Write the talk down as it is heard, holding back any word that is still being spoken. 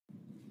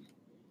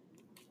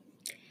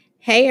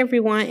Hey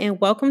everyone, and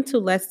welcome to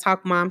Let's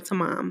Talk Mom to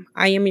Mom.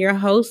 I am your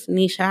host,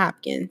 Nisha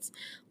Hopkins.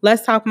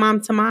 Let's Talk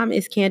Mom to Mom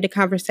is candid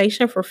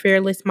conversation for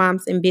fearless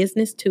moms in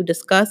business to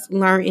discuss,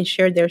 learn, and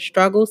share their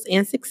struggles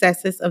and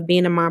successes of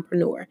being a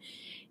mompreneur.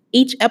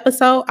 Each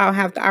episode, I'll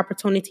have the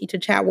opportunity to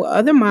chat with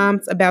other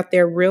moms about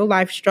their real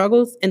life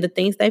struggles and the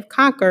things they've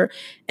conquered,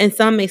 and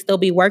some may still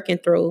be working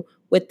through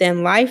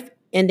within life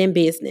and in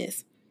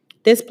business.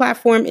 This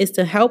platform is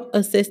to help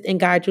assist and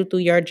guide you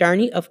through your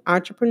journey of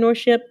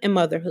entrepreneurship and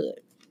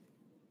motherhood.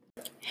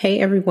 Hey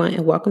everyone,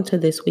 and welcome to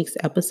this week's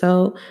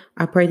episode.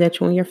 I pray that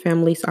you and your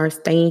families are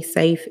staying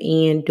safe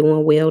and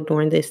doing well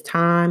during this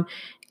time.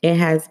 It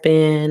has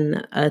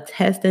been a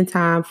testing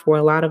time for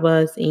a lot of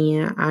us,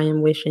 and I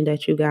am wishing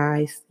that you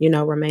guys,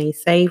 remain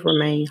safe,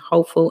 remain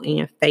hopeful,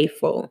 and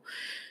faithful.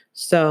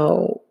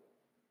 So,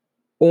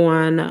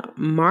 on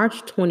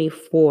March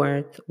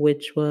 24th,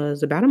 which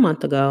was about a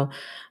month ago,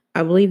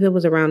 I believe it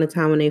was around the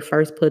time when they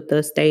first put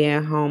the stay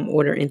at home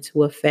order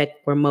into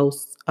effect for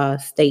most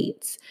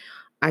states.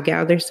 I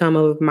gathered some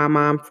of my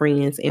mom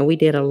friends and we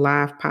did a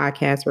live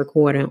podcast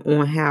recording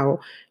on how,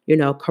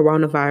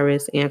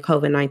 coronavirus and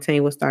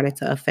COVID-19 was starting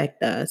to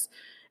affect us.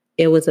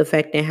 It was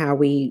affecting how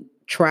we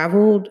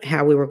traveled,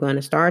 how we were going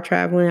to start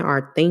traveling,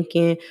 our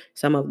thinking,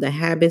 some of the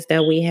habits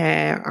that we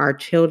had, our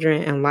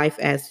children, and life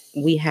as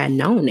we had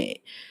known it.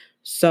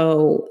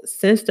 So,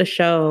 since the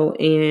show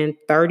in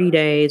 30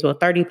 days, well,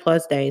 30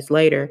 plus days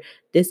later,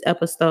 this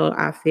episode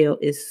I feel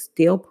is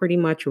still pretty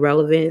much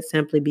relevant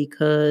simply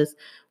because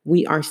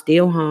we are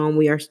still home.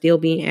 We are still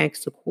being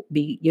asked to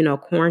be,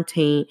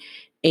 quarantined.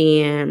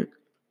 And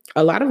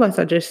a lot of us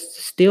are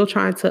just still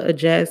trying to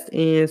adjust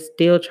and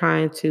still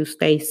trying to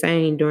stay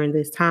sane during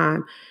this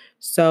time.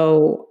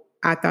 So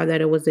I thought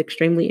that it was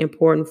extremely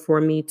important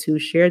for me to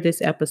share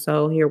this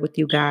episode here with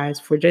you guys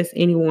for just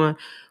anyone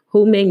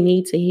who may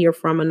need to hear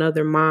from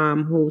another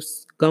mom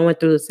who's going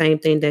through the same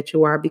thing that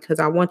you are, because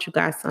I want you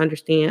guys to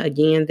understand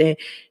again that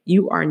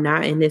you are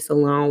not in this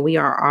alone. We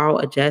are all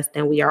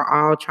adjusting. We are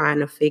all trying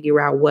to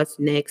figure out what's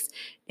next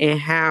and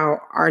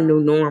how our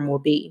new norm will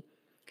be.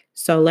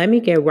 So let me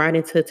get right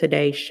into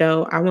today's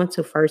show. I want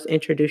to first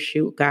introduce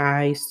you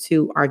guys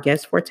to our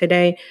guests for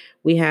today.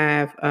 We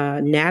have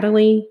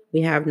Natalie,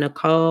 we have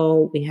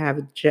Nicole, we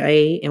have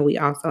Jay, and we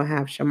also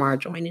have Shamar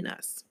joining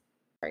us.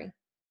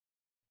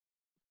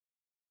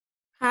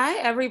 Hi,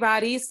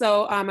 everybody.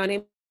 So my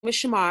name is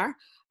Shamar.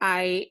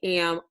 I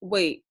am,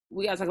 we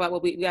got to talk about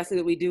what we got to say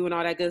that we do and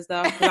all that good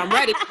stuff. Because I'm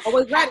ready,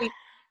 always ready.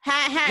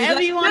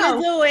 However you want to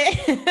do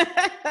it.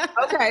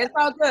 Okay, it's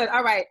all good.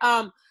 All right.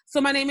 So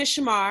my name is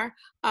Shamar.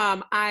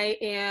 I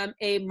am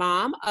a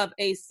mom of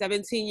a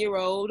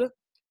 17-year-old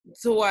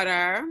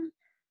daughter.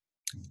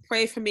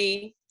 Pray for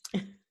me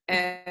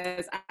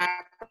as I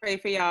pray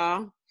for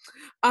y'all.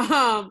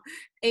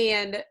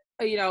 And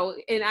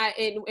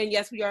and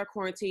yes, we are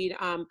quarantined.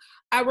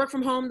 I work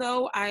from home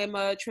though. I am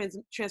a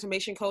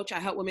transformation coach. I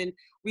help women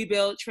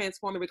rebuild,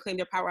 transform, and reclaim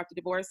their power after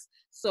divorce.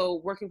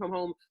 So working from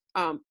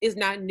home is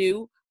not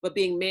new, but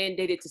being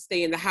mandated to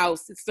stay in the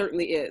house, it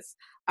certainly is.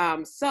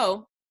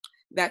 So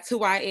that's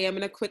who I am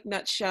in a quick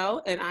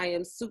nutshell, and I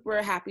am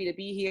super happy to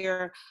be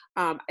here.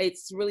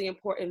 It's really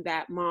important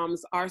that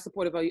moms are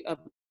supportive of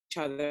each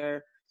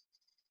other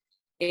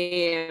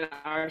and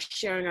are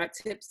sharing our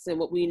tips and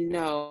what we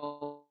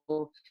know.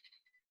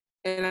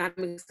 And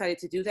I'm excited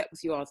to do that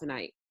with you all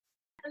tonight.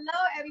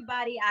 Hello,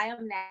 everybody. I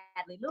am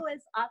Natalie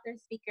Lewis, author,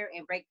 speaker,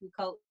 and breakthrough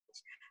coach.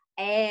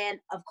 And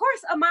of course,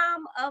 a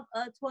mom of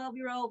a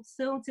 12-year-old,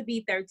 soon to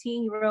be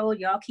 13-year-old.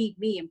 Y'all keep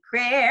me in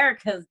prayer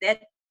because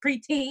that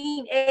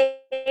preteen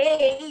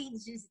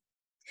age is,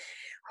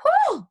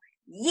 whew,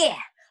 yeah.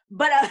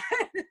 But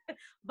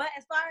but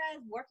as far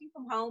as working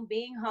from home,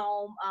 being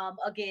home,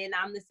 again,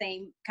 I'm the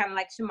same kind of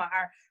like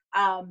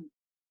Shamar.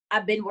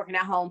 I've been working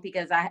at home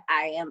because I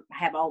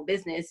have my own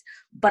business,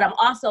 but I'm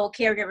also a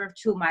caregiver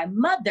to my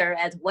mother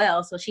as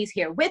well. So she's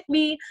here with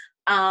me,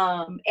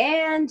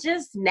 and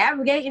just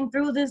navigating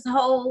through this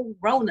whole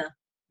Rona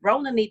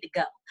need to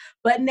go,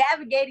 but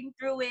navigating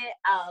through it.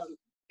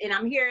 And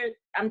I'm here.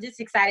 I'm just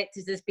excited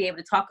to just be able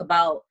to talk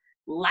about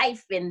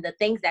life and the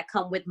things that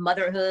come with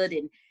motherhood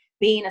and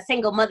being a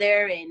single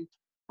mother and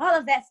all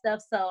of that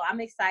stuff. So I'm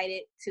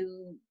excited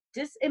to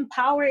just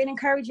empower and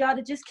encourage y'all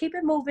to just keep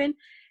it moving.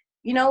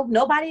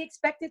 Nobody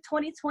expected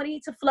 2020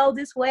 to flow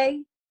this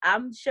way.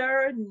 I'm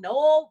sure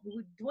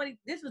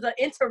this was an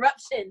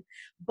interruption,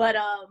 but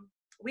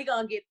we're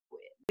going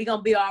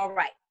to be all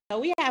right. So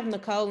we have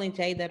Nicole and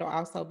Jay that'll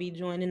also be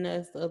joining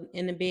us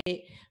in a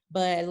bit,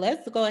 but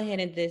let's go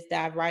ahead and just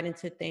dive right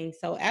into things.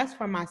 So as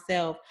for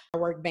myself, I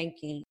work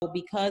banking.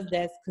 Because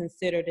that's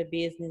considered a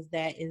business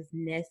that is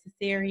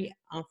necessary,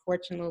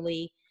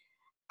 unfortunately,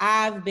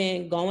 I've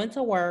been going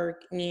to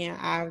work and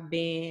I've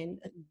been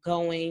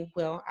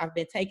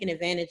taking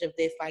advantage of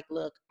this. Like,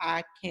 look,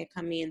 I can't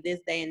come in this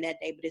day and that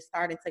day, but it's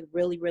starting to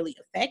really, really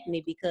affect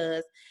me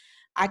because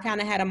I kind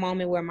of had a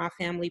moment where my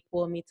family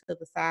pulled me to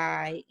the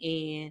side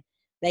and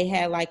they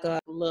had like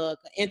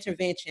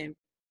intervention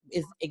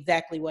is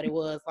exactly what it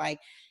was. Like,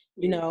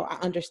 You know, I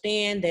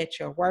understand that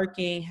you're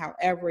working.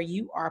 However,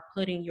 you are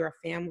putting your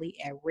family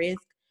at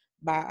risk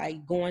by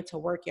going to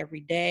work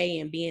every day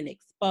and being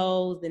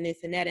exposed and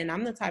this and that. And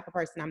I'm the type of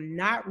person, I'm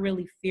not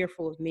really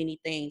fearful of many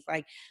things.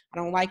 Like, I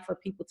don't like for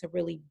people to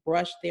really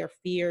brush their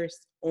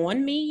fears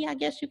on me, I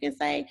guess you can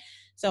say.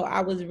 So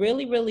I was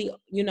really, really,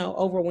 you know,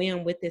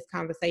 overwhelmed with this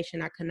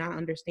conversation. I could not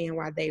understand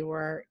why they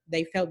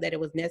felt that it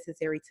was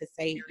necessary to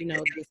say, you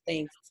know, these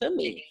things to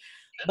me.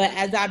 But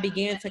as I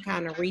began to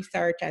kind of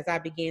research, as I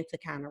began to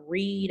kind of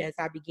read, as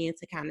I began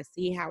to kind of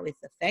see how it's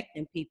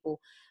affecting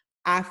people,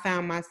 I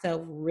found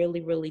myself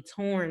really, really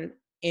torn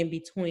in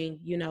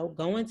between, you know,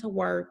 going to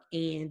work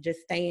and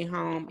just staying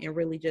home and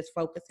really just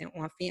focusing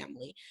on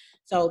family.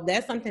 So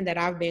that's something that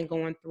I've been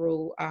going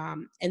through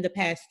in the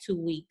past 2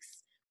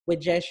 weeks, with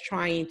just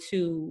trying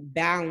to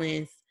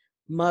balance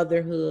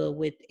motherhood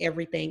with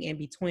everything in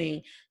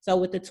between. So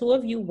with the two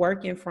of you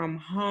working from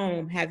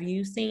home, have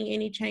you seen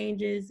any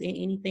changes in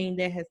anything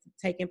that has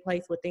taken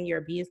place within your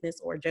business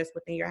or just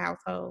within your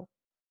household?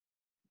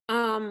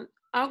 I'll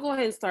go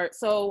ahead and start.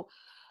 So,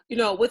 you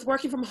know, with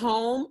working from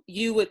home,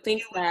 you would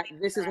think that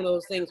this is one of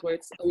those things where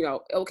it's, you know,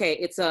 okay,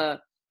 it's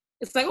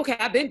like, okay,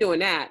 I've been doing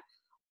that.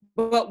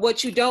 But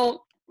what you don't,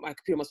 my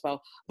computer must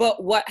fall.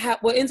 But what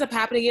ends up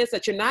happening is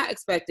that you're not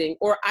expecting,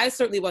 or I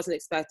certainly wasn't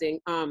expecting.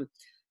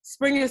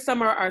 Spring and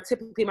summer are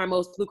typically my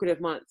most lucrative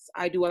months.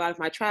 I do a lot of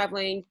my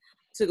traveling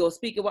to go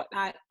speak and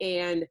whatnot,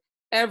 and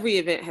every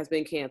event has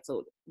been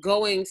canceled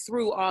going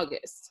through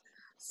August.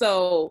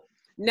 So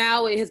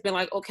now it has been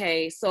like,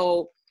 okay,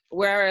 so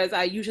whereas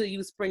I usually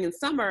use spring and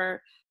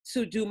summer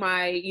to do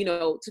my, you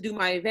know, to do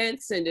my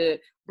events and to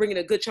bring in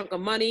a good chunk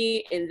of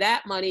money, and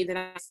that money then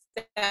I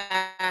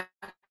stack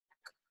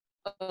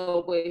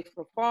away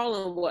for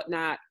fall and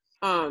whatnot.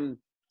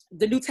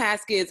 The new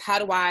task is, how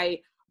do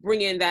I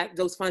bring in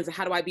those funds, and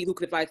how do I be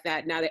lucrative like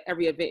that now that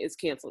every event is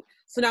canceled?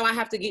 So now I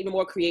have to get even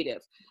more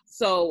creative.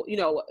 So, you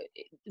know,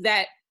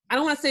 that I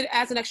don't want to say it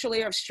adds an extra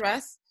layer of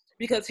stress,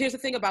 because here's the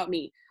thing about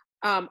me.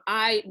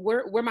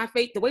 Where my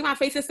faith, the way my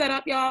faith is set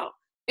up, y'all,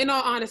 in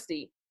all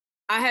honesty,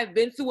 I have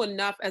been through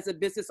enough as a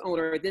business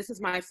owner. This is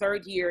my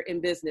 3rd year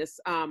in business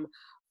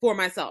for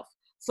myself.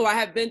 So I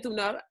have been through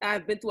enough.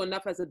 I've been through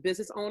enough as a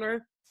business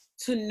owner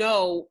to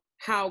know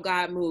how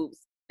God moves,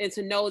 and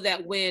to know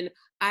that when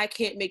I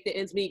can't make the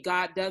ends meet,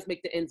 God does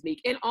make the ends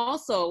meet. And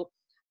also,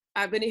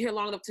 I've been in here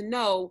long enough to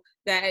know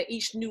that at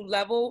each new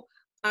level,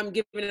 I'm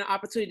given an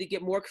opportunity to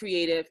get more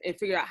creative and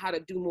figure out how to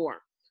do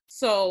more.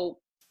 So,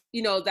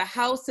 you know, the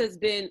house has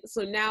been,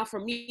 so now for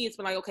me, it's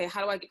been like, okay,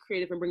 how do I get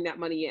creative and bring that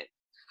money in?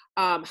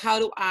 How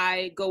do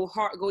I go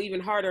even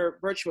harder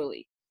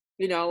virtually?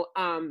 You know,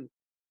 and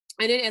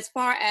then as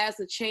far as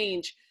the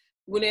change,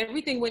 when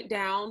everything went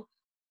down,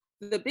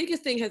 the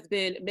biggest thing has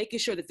been making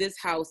sure that this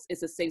house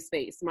is a safe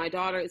space. My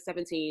daughter is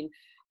 17.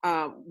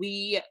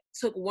 We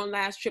took one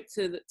last trip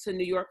to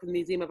New York for the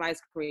Museum of Ice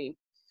Cream.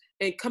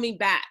 And coming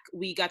back,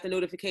 we got the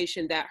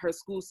notification that her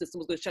school system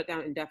was going to shut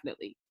down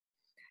indefinitely.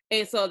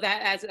 And so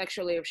that adds an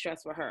extra layer of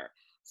stress for her.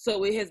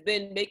 So it has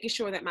been making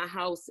sure that my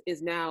house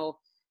is now,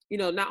 you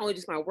know, not only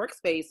just my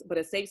workspace, but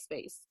a safe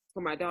space for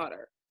my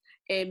daughter.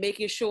 And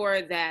making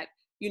sure that,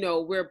 you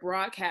know, we're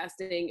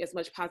broadcasting as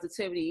much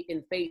positivity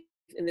and faith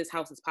in this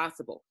house as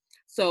possible.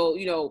 So,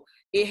 you know,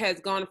 it has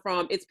gone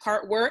from, it's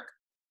part work,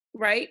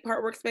 right?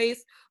 Part workspace,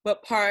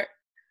 but part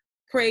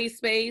praise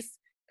space,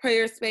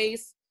 prayer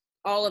space,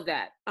 all of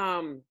that.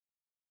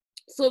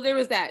 So there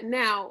is that.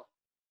 Now,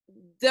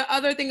 the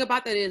other thing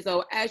about that is,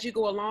 though, as you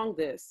go along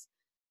this,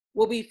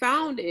 what we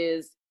found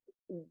is,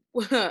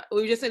 we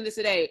were just saying this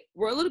today,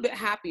 we're a little bit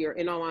happier,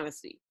 in all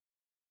honesty.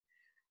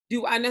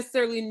 Do I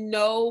necessarily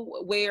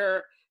know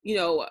where, you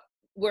know,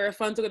 where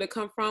funds are going to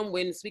come from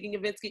when speaking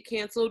events get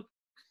canceled?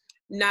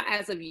 Not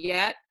as of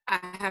yet. I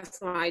have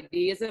some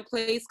ideas in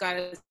place. God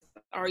has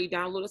already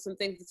downloaded some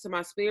things into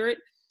my spirit.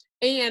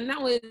 And not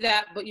only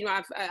that, but, you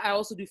know, I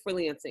also do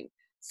freelancing.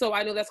 So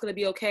I know that's going to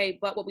be okay.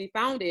 But what we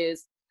found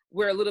is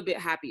we're a little bit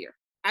happier.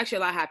 Actually,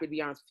 a lot happier, to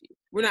be honest with you.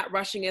 We're not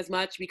rushing as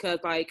much because,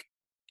 like,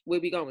 where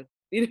we going?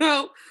 You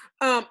know?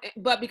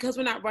 But because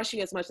we're not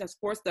rushing as much, that's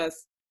forced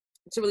us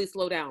to really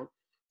slow down.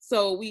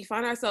 So we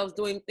find ourselves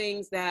doing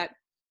things that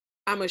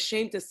I'm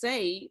ashamed to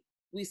say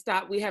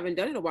we haven't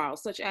done in a while,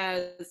 such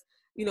as,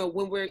 you know,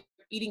 when we're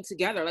eating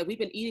together. Like, we've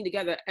been eating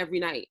together every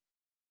night.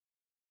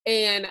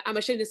 And I'm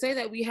ashamed to say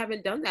that we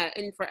haven't done that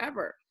in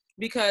forever,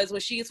 because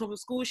when she gets home from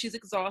school, she's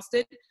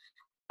exhausted.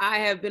 I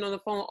have been on the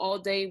phone all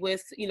day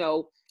with, you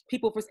know,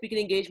 people for speaking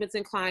engagements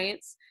and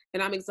clients,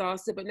 and I'm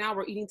exhausted. But now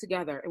we're eating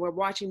together and we're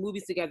watching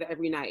movies together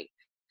every night.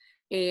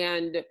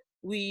 And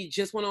we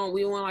went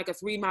like a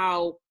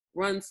 3-mile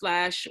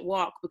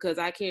run/walk, because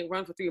I can't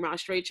run for 3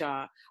 miles straight,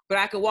 y'all, but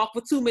I can walk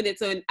for 2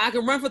 minutes, and I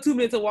can run for 2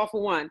 minutes and walk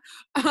for 1.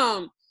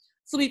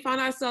 So we find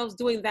ourselves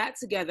doing that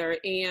together.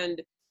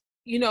 And,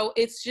 you know,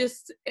 it's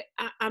just,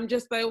 I'm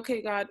just like,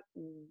 okay, God,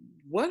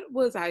 what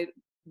was I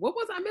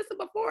missing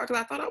before? Because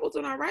I thought I was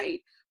doing all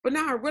right, but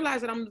now I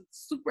realize that I'm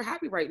super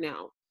happy right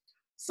now.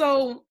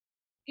 So,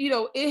 you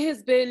know,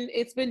 it's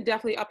been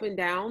definitely up and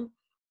down.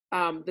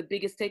 The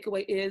biggest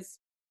takeaway is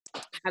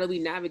how do we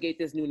navigate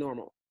this new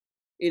normal?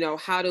 You know,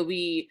 how do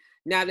we,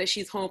 now that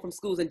she's home from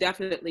schools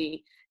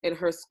indefinitely and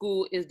her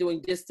school is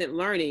doing distant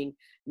learning,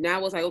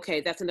 now it's like,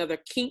 okay, that's another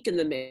kink in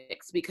the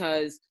mix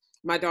because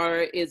my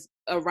daughter is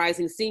a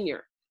rising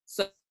senior.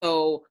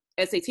 So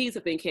SATs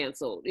have been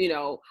canceled, you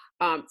know,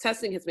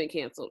 testing has been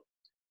canceled.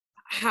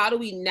 How do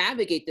we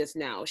navigate this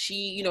now? She,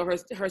 you know,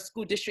 her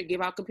school district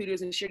gave out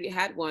computers and she already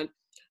had one.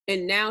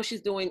 And now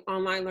she's doing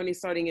online learning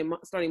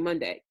starting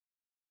Monday.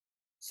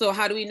 So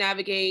how do we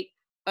navigate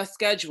a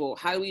schedule?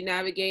 How do we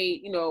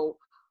navigate, you know,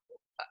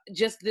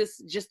 just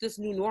this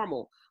new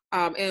normal?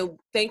 And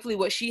thankfully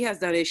what she has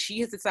done is she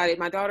has decided,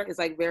 my daughter is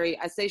like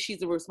I say she's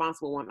the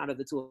responsible one out of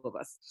the two of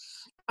us.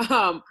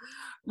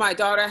 My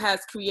daughter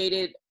has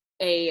created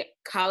a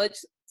college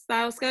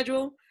style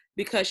schedule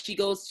because she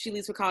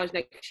leaves for college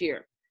next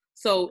year.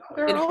 So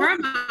in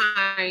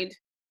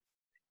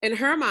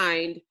her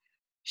mind,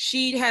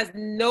 she has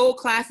no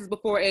classes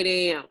before 8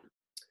 a.m.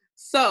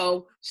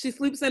 So she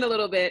sleeps in a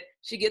little bit.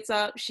 She gets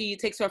up, she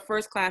takes her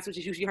first class, which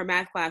is usually her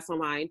math class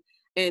online.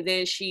 And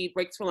then she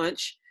breaks for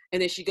lunch.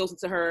 And then she goes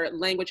into her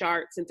language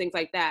arts and things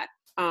like that.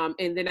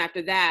 And then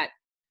after that,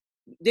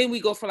 then we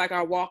go for like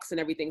our walks and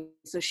everything.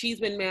 So she's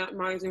been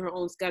monitoring her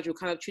own schedule,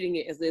 kind of treating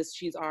it as if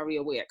she's already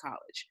away at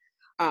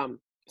college.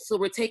 So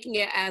we're taking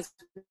it as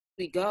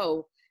we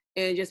go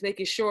and just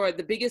making sure.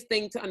 The biggest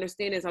thing to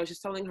understand is, I was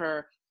just telling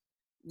her,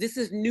 this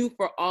is new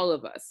for all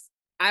of us.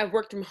 I've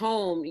worked from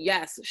home,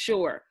 yes,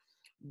 sure.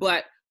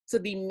 But to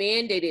be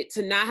mandated,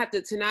 to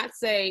not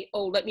say,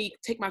 oh, let me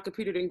take my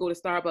computer and go to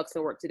Starbucks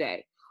and work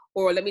today.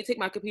 Or let me take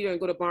my computer and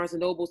go to Barnes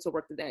and Noble to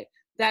work today.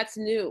 That's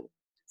new.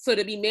 So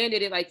to be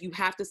mandated, like, you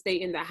have to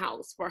stay in the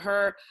house. For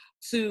her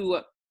to,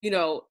 you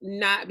know,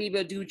 not be able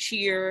to do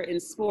cheer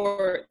and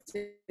sports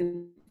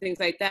and things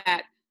like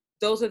that,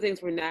 those are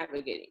things we're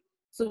navigating.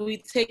 So we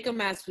take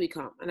them as we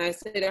come. And I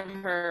say to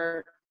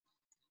her,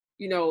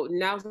 you know,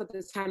 now's not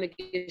the time to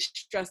get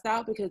stressed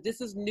out because this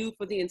is new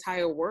for the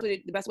entire world. So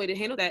the best way to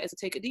handle that is to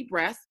take a deep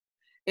breath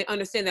and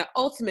understand that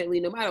ultimately,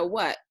 no matter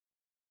what,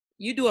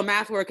 you do a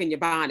math work in your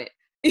bonnet.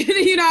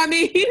 You know what I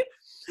mean?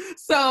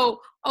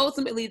 So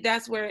ultimately,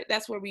 that's where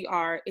we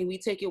are, and we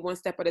take it one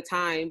step at a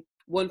time,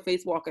 one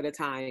face walk at a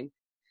time,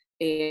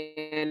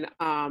 and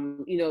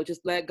you know,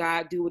 just let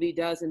God do what He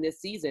does in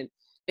this season.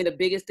 And the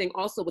biggest thing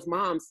also with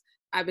moms,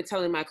 I've been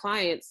telling my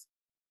clients,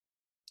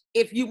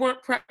 if you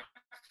weren't prepped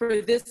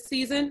for this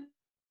season,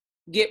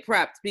 get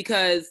prepped,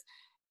 because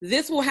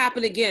this will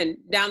happen again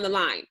down the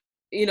line.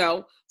 You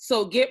know,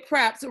 so get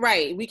prepped,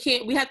 right? We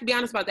have to be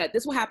honest about that.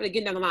 This will happen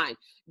again down the line.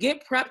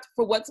 Get prepped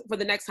for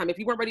the next time. If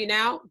you weren't ready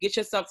now, get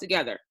yourself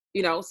together,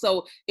 you know?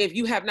 So if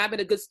you have not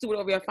been a good steward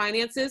over your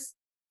finances,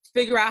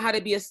 figure out how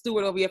to be a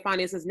steward over your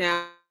finances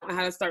now and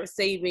how to start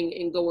saving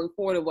and going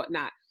forward and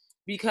whatnot.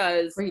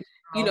 Because,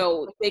 you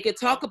know, they could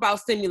talk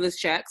about stimulus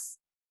checks,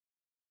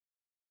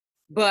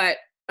 but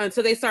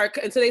until they start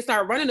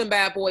running them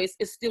bad boys,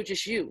 it's still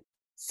just you.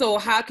 So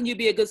how can you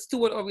be a good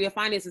steward over your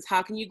finances?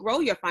 How can you grow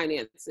your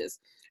finances?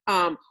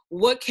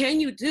 What can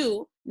you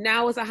do?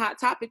 Now is a hot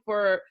topic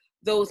for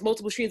those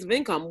multiple streams of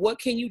income. What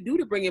can you do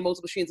to bring in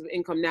multiple streams of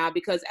income now?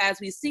 Because as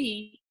we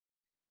see,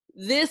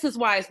 this is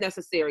why it's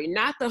necessary.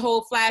 Not the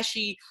whole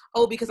flashy,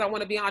 oh, because I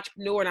want to be an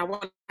entrepreneur and I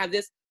want to have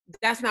this.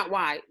 That's not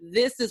why.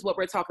 This is what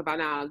we're talking about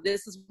now.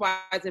 This is why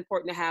it's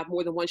important to have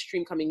more than one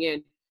stream coming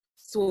in.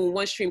 So when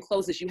one stream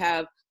closes, you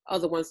have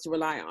other ones to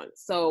rely on.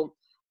 So,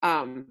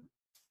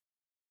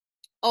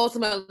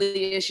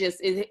 ultimately,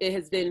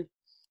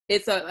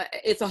 it's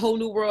a whole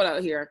new world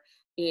out here,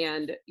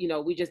 and you know,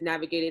 we just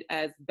navigate it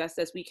as best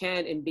as we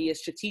can and be as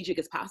strategic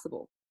as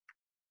possible.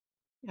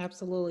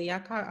 Absolutely.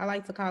 I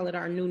like to call it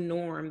our new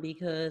norm,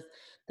 because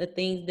the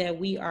things that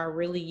we are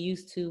really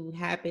used to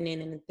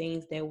happening and the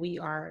things that we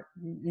are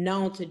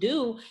known to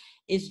do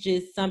is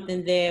just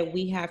something that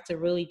we have to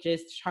really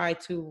just try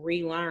to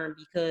relearn.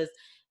 Because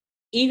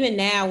even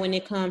now, when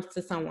it comes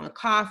to someone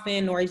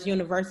coughing, or it's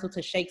universal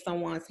to shake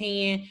someone's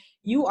hand,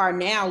 you are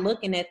now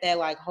looking at that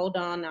like, hold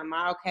on, am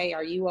I okay?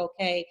 Are you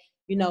okay?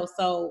 You know,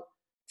 so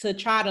to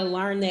try to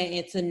learn that,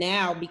 and to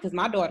now, because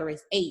my daughter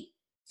is 8,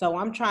 so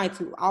I'm trying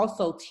to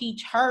also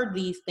teach her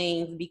these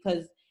things,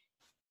 because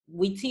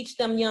we teach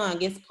them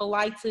young. It's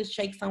polite to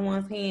shake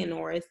someone's hand,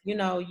 or it's, you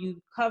know,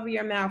 you cover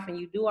your mouth and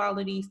you do all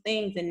of these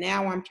things. And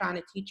now I'm trying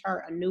to teach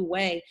her a new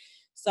way.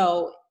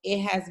 So it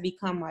has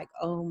become like,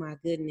 oh my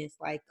goodness,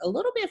 like a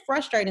little bit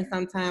frustrating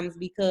sometimes,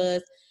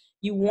 because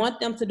you want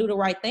them to do the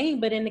right thing.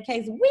 But in the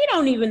case, we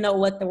don't even know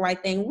what the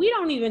right thing, we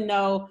don't even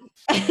know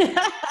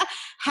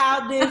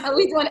how this.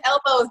 We doing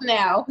elbows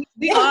now.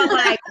 We all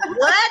like,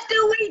 what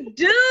do we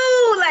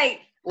do?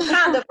 Like,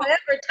 Wakanda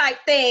forever type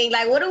thing.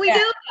 Like, what do we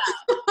do?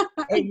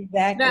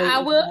 Exactly.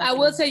 Now I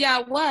will tell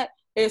y'all what,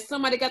 if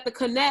somebody got the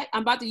connect,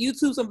 I'm about to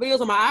YouTube some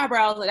videos on my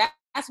eyebrows. Like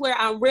that's where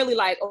I'm really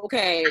like,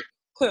 okay,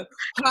 how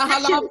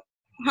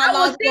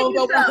long is it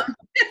gonna go?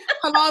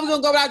 How long we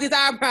gonna go without these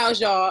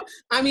eyebrows, y'all?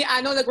 I mean,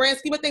 I know the grand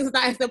scheme of things is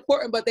not as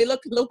important, but they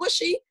look a little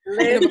bushy.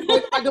 And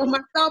if I do it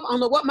myself, I don't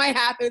know what might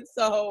happen.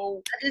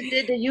 So I just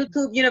did the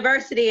YouTube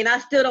University, and I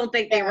still don't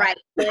think they're right.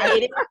 But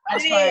it is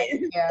what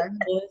it is. Yeah.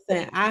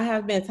 Listen, I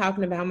have been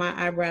talking about my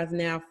eyebrows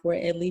now for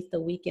at least a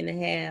week and a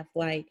half.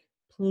 Like,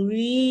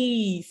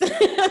 please.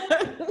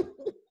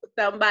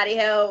 Somebody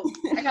help.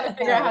 I gotta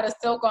figure out how to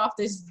soak off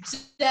this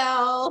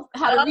gel,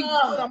 how to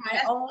redo it on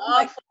my own.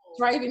 Like,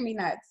 driving me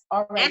nuts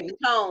already.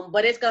 Acetone,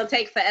 but it's gonna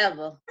take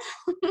forever.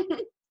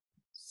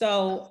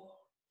 So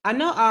I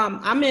know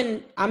I'm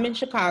in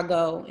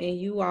Chicago, and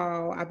you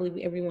all, I believe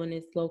everyone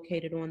is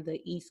located on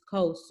the East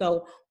Coast.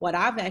 So what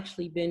I've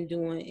actually been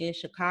doing in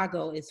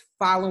Chicago is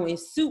following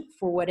suit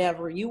for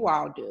whatever you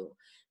all do,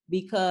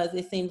 because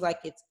it seems like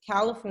it's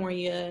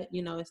California,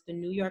 you know, it's the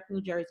New York,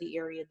 New Jersey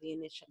area,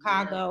 then it's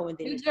Chicago, and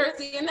then New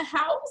Jersey in the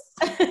house.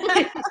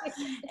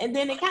 and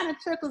then it kind of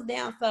trickles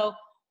down. So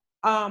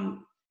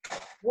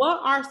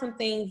what are some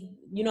things,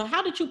 you know,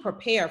 how did you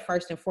prepare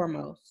first and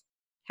foremost?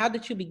 How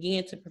did you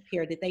begin to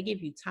prepare? Did they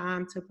give you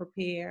time to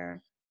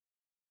prepare?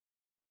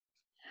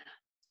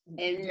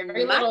 And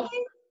Very little.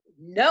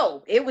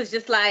 No, it was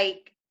just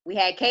like we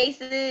had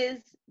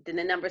cases, then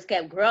the numbers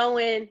kept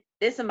growing.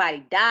 Then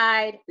somebody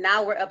died.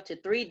 Now we're up to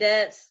 3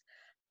 deaths.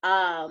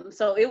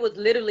 So it was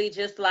literally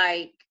just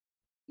like,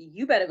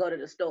 you better go to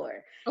the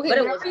store. Okay, but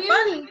it where was are you?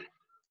 funny.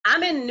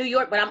 I'm in New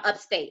York, but I'm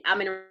upstate. I'm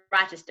in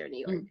Rochester,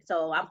 New York.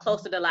 So I'm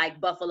closer to like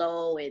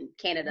Buffalo and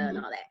Canada and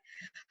all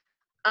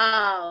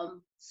that.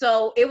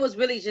 So it was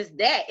really just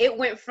that. It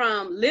went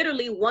from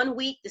literally 1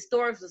 week, the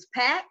stores was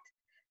packed.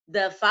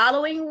 The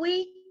following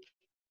week,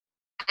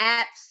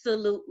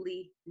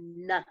 absolutely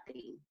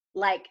nothing.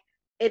 Like,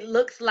 it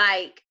looks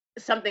like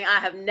something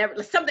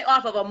something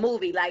off of a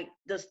movie. Like,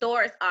 the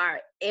stores are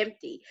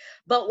empty.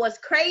 But what's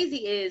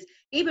crazy is,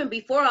 even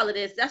before all of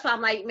this, that's why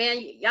I'm like, man,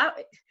 y'all,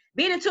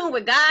 being in tune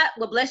with God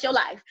will bless your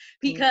life.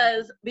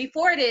 Because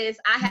before this,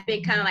 I had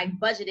been kind of like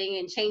budgeting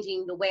and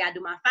changing the way I do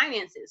my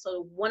finances.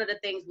 So one of the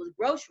things was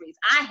groceries.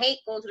 I hate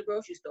going to the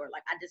grocery store.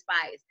 Like, I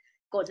despise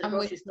going to the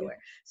grocery store.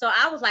 So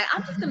I was like,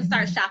 I'm just going to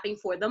start shopping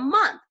for the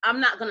month.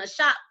 I'm not going to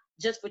shop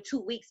just for 2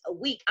 weeks a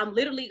week. I'm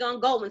literally going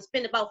to go and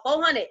spend about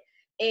 $400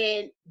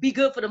 and be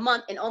good for the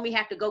month, and only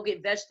have to go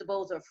get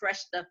vegetables or fresh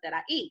stuff that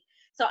I eat.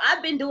 So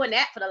I've been doing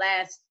that for the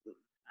last,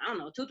 I don't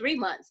know, 2-3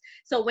 months.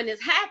 So when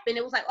this happened,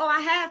 it was like, oh, I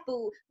have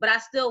food, but I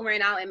still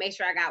ran out and made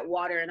sure I got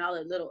water and all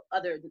the little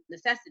other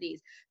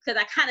necessities,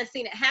 because I kind of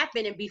seen it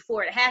happen and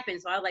before it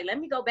happened. So I was like, let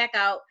me go back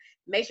out,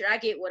 make sure I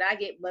get what I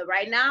get. But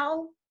right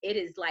now it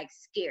is like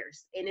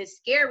scarce, and it's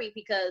scary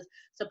because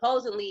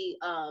supposedly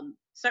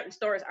certain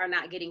stores are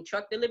not getting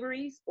truck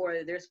deliveries,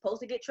 or they're supposed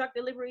to get truck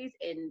deliveries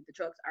and the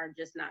trucks are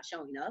just not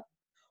showing up,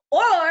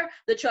 or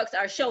the trucks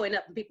are showing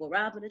up and people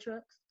robbing the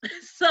trucks.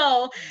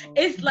 So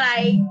it's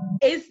like,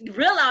 it's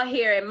real out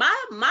here. And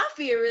my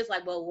fear is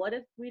like, well, what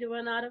if we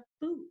run out of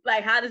food?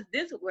 Like, how does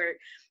this work?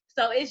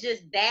 So it's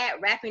just that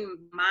wrapping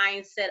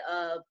mindset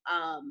of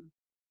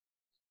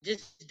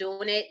just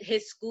doing it.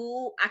 His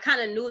school, I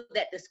kind of knew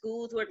that the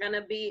schools were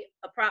gonna be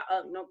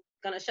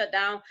gonna shut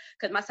down,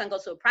 because my son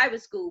goes to a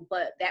private school.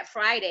 But that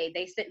Friday,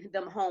 they sent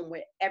them home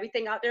with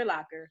everything out their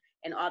locker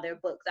and all their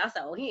books. I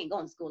said, oh, he ain't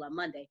going to school on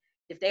Monday.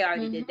 If they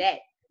already did that,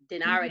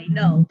 then I already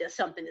know that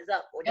something is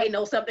up, or they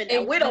know something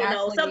that we don't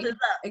know. Something's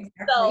up.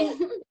 Exactly. So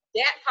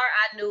that part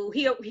I knew.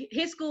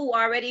 His school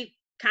already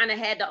kind of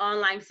had the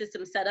online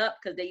system set up,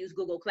 because they use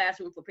Google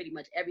Classroom for pretty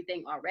much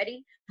everything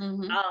already. So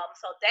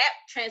that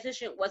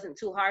transition wasn't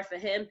too hard for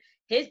him.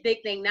 His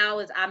big thing now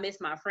is, I miss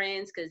my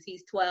friends, because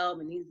he's 12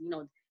 and he's,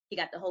 he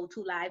got the whole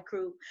 2 Live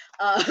crew.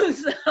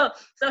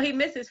 So he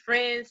misses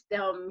friends.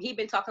 He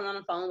been talking on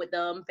the phone with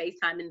them,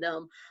 FaceTiming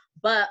them.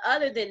 But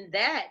other than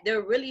that,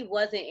 there really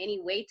wasn't any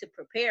way to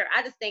prepare.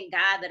 I just thank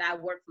God that I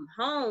work from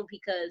home,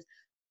 because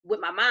with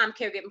my mom,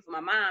 caregiving for my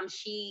mom,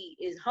 she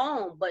is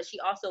home, but she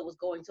also was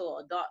going to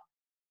an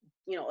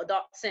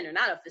adult center,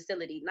 not a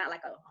facility, not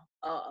like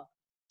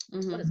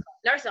what is it called?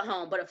 Nursing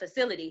home, but a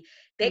facility.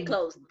 They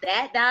closed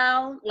that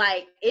down.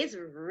 Like, it's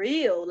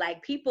real.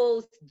 Like,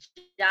 people's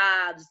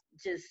jobs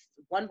just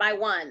one by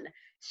one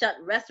shut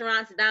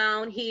restaurants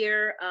down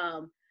here.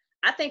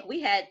 I think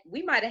we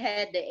might have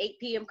had the 8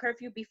 p.m.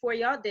 curfew before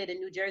y'all did in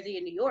New Jersey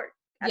and New York.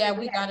 Yeah,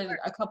 we got it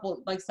a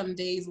couple, like some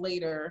days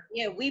later.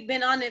 Yeah, we've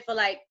been on it for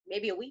like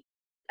maybe a week,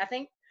 I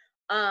think.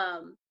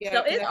 So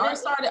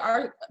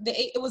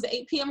it was an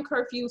 8 p.m.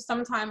 curfew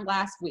sometime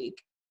last week.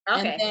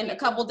 Okay. And then a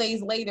couple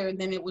days later,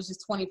 then it was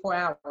just 24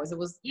 hours. It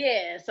was.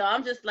 Yeah. So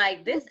I'm just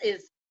like, this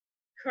is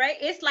crazy.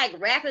 It's like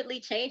rapidly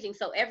changing.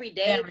 So every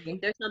day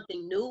there's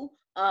something new.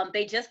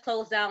 They just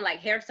closed down like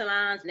hair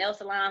salons, nail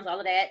salons, all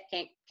of that.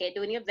 Can't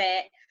do any of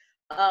that.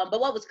 But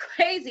what was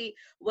crazy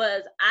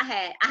was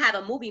I have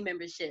a movie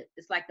membership.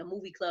 It's like the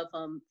movie club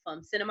from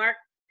Cinemark.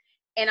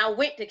 And I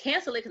went to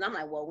cancel it, because I'm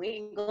like, well, we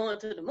ain't going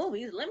to the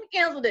movies. Let me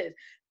cancel this.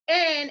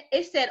 And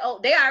it said, oh,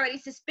 they already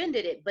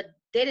suspended it, but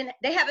they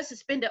have it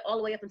suspended all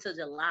the way up until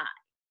July.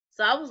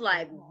 So I was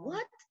like,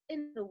 what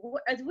in the world?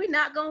 Are we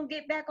not going to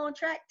get back on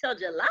track till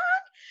July?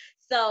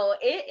 So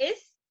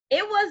it's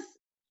it was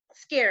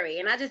scary.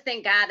 And I just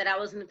thank God that I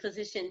was in a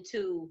position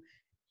to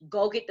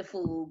go get the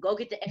food, go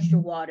get the extra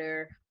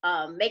water,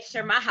 make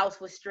sure my house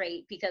was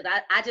straight, because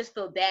I just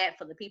feel bad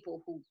for the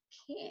people who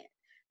can't,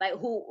 like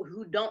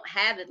who don't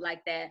have it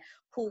like that,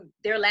 who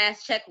their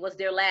last check was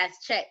their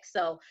last check.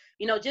 So,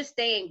 you know, just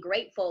staying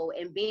grateful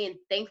and being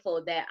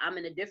thankful that I'm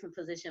in a different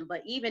position.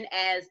 But even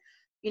as,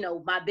 you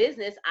know, my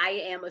business, I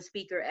am a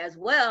speaker as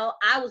well.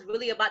 I was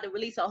really about to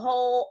release a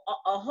whole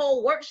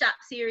workshop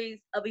series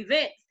of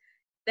events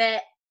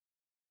that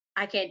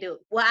I can't do.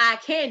 Well, I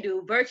can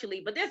do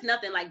virtually, but there's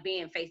nothing like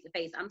being face to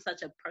face. I'm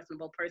such a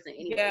personable person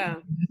anyway. Yeah.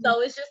 So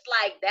it's just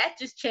like that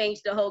just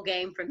changed the whole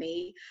game for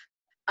me.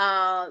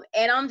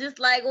 And I'm just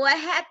like, what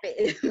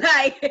happened?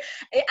 Like,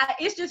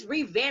 it's just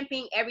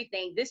revamping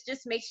everything. This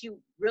just makes you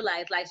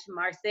realize, like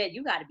Shamar said,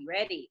 you got to be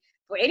ready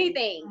for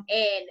anything.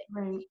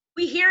 And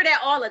we hear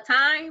that all the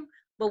time,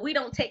 but we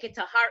don't take it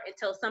to heart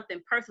until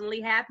something personally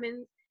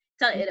happens,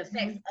 until it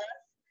affects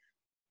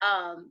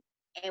us.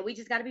 And we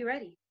just got to be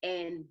ready.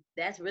 And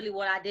that's really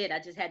what I did. I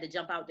just had to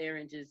jump out there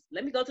and just,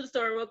 let me go to the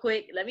store real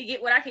quick. Let me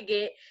get what I can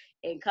get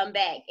and come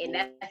back. And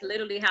that's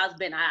literally how it's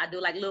been. I do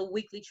like little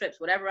weekly trips.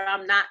 Whatever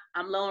I'm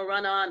low and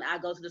run on, I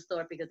go to the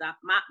store, because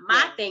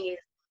my thing is,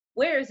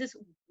 where is this?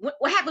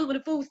 What happens when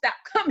the food stop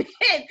coming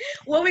in?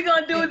 What are we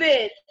going to do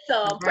then?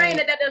 So I'm praying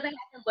that doesn't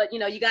happen. But, you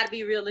know, you got to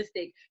be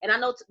realistic. And I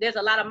know there's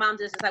a lot of moms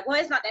that's just like, well,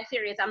 it's not that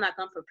serious. I'm not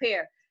going to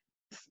prepare.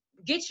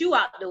 Get you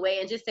out the way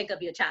and just think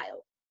of your child.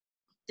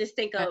 Just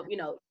think of, you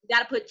know, you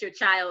got to put your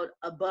child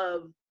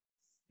above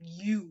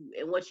you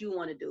and what you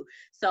want to do.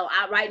 So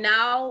right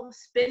now,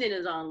 spending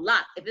is on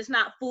lock. If it's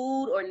not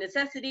food or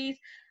necessities,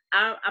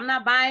 I'm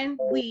not buying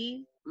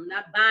weed. I'm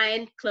not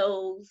buying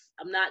clothes.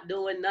 I'm not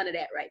doing none of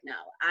that right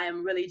now. I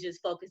am really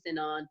just focusing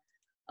on,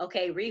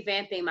 okay,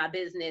 revamping my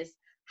business.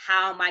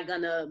 How am I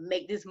going to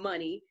make this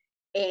money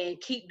and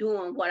keep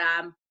doing what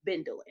I've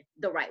been doing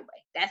the right way?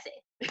 That's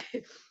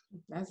it.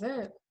 That's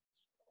it.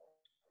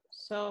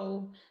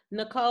 So,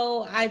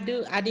 Nicole, I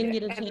didn't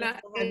get a chance to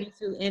have you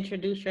to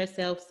introduce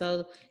yourself.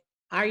 So,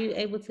 are you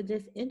able to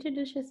just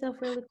introduce yourself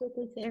really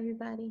quickly to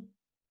everybody?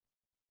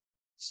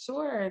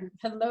 Sure.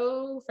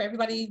 Hello for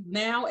everybody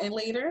now and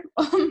later.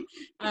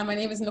 My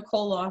name is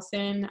Nicole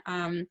Lawson.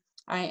 I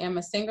am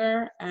a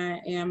singer.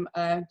 I am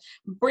a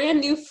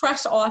brand new,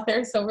 fresh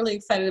author, so really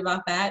excited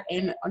about that.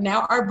 And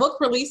now our book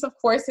release, of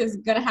course, is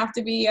going to have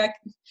to be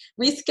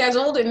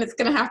rescheduled, and it's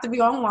going to have to be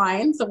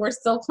online. So we're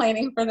still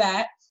planning for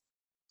that.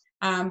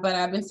 But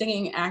I've been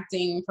singing and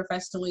acting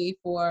professionally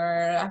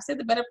for, I've said,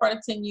 the better part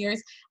of 10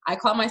 years. I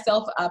call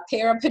myself a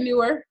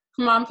parapreneur,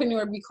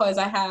 mompreneur, because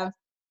I have,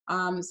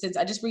 since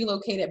I just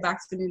relocated back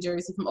to New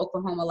Jersey from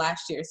Oklahoma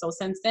last year. So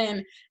since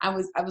then, I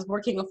was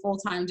working a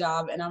full-time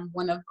job, and I'm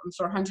one of, I'm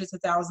sure, hundreds of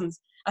thousands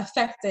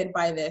affected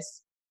by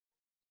this.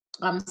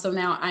 So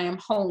now I am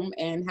home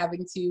and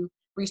having to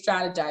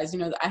re-strategize. You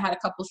know, I had a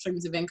couple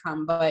streams of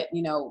income, but,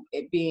 you know,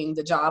 it being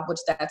the job, which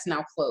that's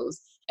now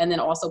closed, and then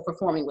also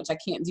performing, which I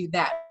can't do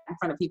that in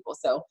front of people.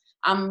 So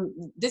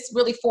this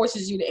really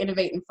forces you to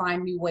innovate and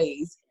find new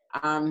ways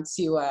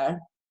to,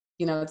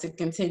 you know, to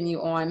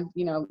continue on,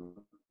 you know,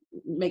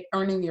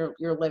 earning your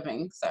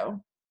living.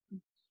 So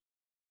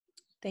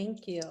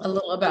thank you. A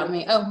little about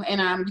me. Oh,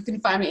 and you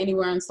can find me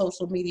anywhere on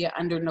social media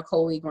under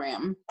Nicole E.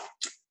 Graham.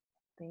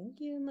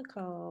 Thank you,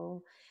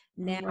 Nicole.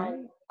 Now,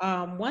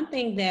 one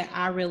thing that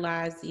I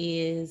realized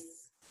is,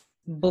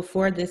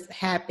 before this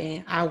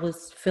happened, I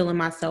was feeling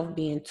myself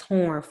being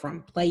torn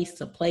from place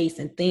to place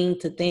and thing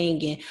to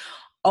thing, and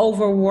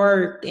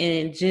overworked,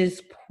 and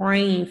just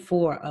praying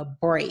for a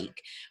break,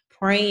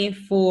 praying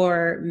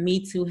for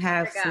me to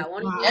have some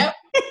Yep.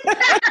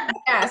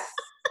 Yes.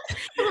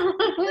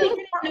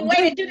 The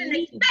way that you didn't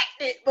expect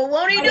it, but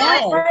won't he do it?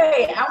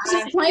 Right. I was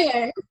just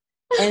playing.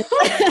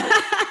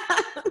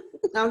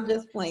 I'm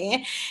just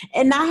playing.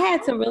 And I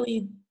had to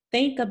really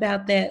think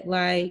about that.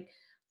 Like,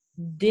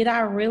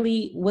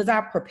 was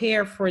I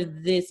prepared for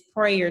this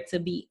prayer to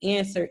be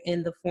answered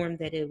in the form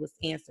that it was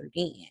answered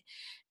in?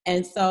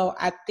 And so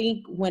I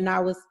think when I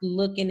was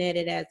looking at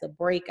it as a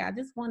break, I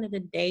just wanted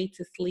a day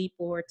to sleep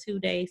or 2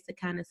 days to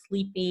kind of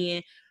sleep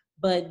in,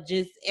 but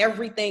just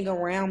everything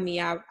around me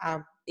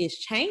is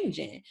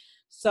changing.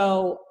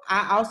 So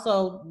I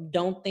also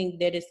don't think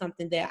that it's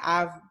something that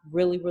I've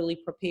really, really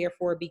prepared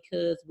for,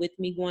 because with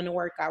me going to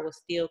work, I was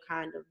still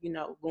kind of, you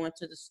know, going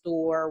to the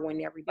store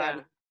when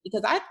everybody,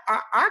 because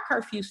our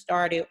curfew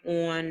started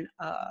on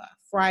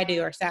Friday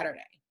or Saturday.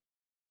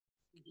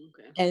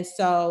 Okay. And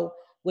so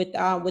with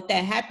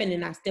that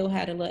happening, I still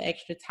had a little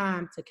extra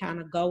time to kind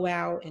of go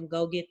out and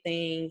go get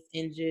things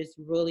and just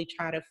really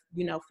try to,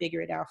 you know,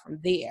 figure it out from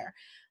there.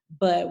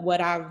 But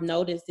what I've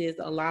noticed is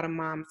a lot of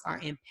moms are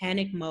in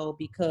panic mode,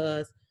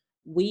 because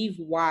we've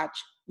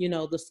watched, you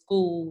know, the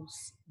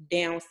schools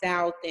down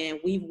south, and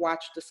we've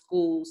watched the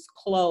schools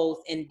close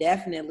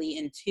indefinitely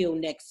until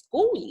next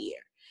school year.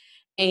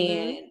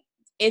 And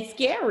it's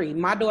scary.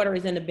 My daughter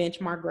is in the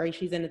benchmark grade.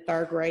 She's in the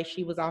 3rd grade.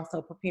 She was also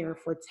preparing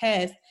for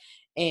tests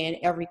and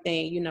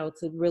everything, you know,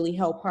 to really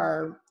help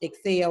her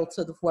excel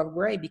to the 4th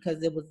grade,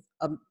 because it was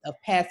a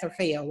pass or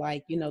fail,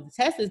 like, you know, the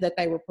test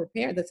they were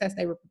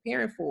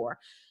preparing for.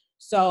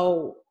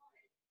 So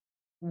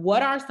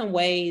what are some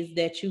ways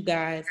that you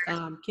guys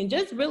can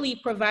just really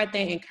provide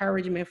that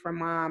encouragement for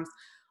moms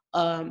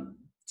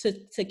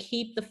to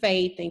keep the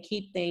faith and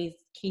keep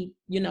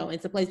you know,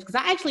 into place? Because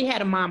I actually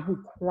had a mom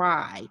who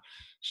cried.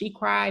 She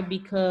cried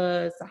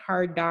because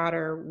her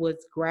daughter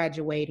was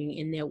graduating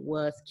and it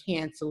was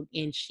canceled,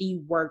 and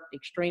she worked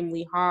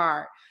extremely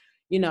hard,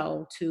 you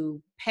know,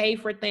 to pay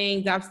for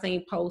things. I've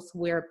seen posts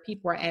where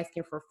people are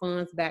asking for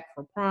funds back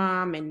for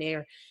prom and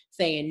they're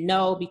saying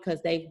no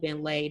because they've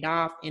been laid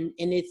off, and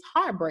it's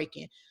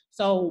heartbreaking.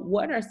 So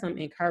what are some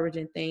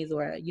encouraging things,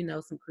 or, you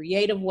know, some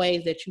creative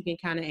ways that you can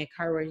kind of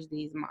encourage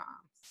these moms?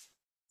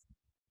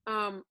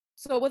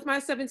 So with my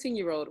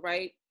 17-year-old,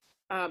 right?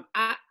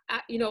 I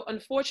you know,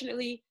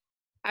 unfortunately,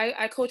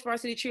 I coach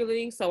varsity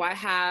cheerleading, so I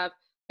have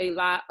a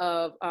lot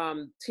of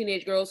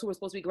teenage girls who were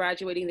supposed to be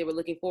graduating. They were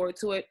looking forward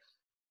to it.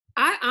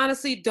 I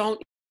honestly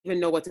don't even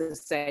know what to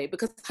say,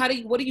 because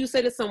what do you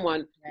say to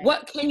someone? Right.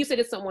 What can you say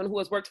to someone who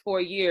has worked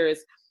 4 years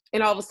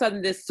and all of a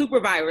sudden this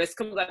super virus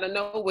comes out of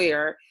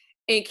nowhere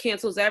and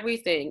cancels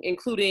everything,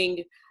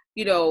 including,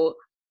 you know,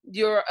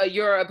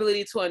 your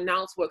ability to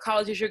announce what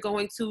colleges you're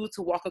going to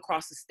walk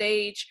across the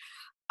stage.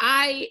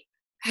 I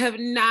have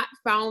not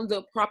found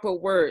the proper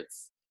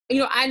words. You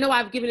know, I know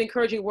I've given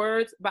encouraging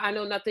words, but I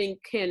know nothing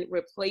can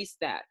replace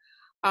that.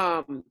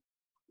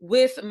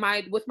 With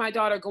my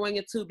daughter going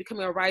into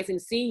becoming a rising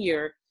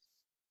senior,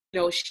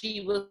 you know,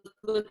 she was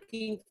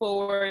looking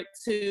forward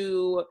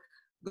to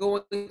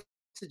going to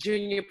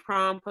junior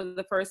prom for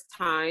the first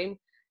time.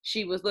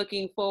 She was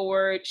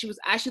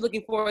actually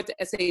looking forward to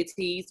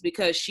SATs,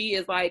 because she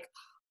is like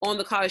on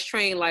the college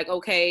train, like,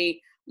 okay,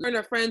 her and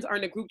her friends are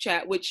in a group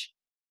chat, which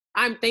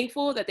I'm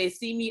thankful that they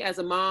see me as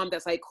a mom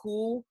that's like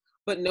cool,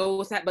 but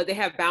knows that, but they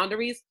have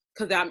boundaries,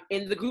 because I'm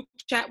in the group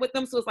chat with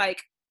them. So it's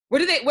like,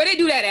 where they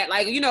do that at?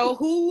 Like, you know,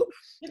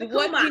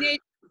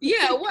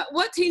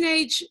 what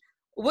teenage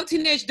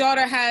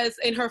daughter has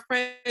and her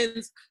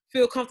friends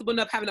feel comfortable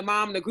enough having a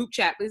mom in a group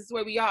chat? This is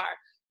where we are.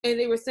 And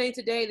they were saying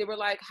today, they were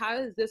like, how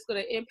is this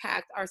going to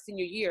impact our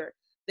senior year?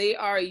 They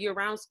are a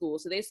year-round school,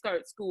 so they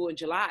start school in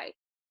July.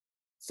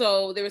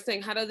 So they were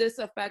saying, how does this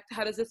affect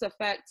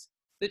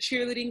the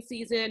cheerleading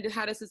season?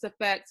 How does this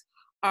affect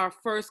our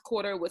first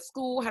quarter with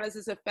school? How does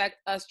this affect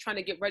us trying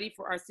to get ready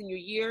for our senior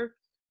year?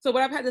 So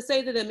what I've had to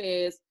say to them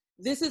is,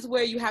 this is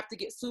where you have to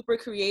get super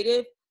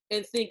creative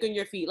and think on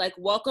your feet. Like,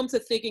 welcome to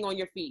thinking on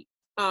your feet.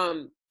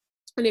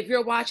 And if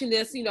you're watching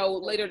this, you know,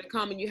 later to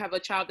come, and you have a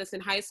child that's in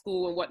high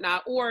school and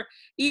whatnot, or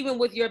even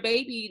with your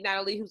baby,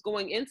 Natalie, who's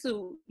going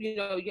into, you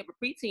know, you have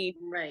a preteen,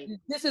 right?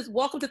 This is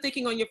welcome to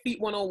thinking on your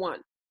feet 101.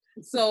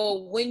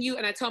 So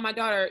and I tell my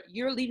daughter,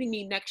 you're leaving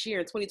me next year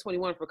in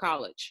 2021 for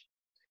college.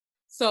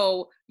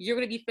 So you're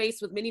going to be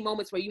faced with many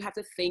moments where you have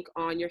to think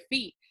on your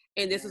feet.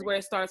 And this is where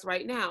it starts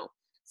right now.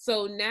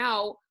 So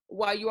now,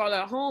 while you all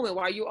are at home and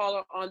while you all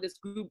are on this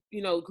group,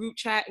 you know, group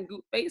chat and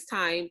group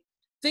FaceTime,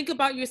 think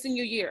about your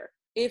senior year.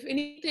 If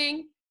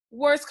anything,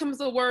 worst comes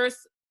to worst,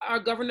 our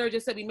governor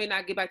just said we may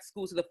not get back to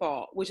school to the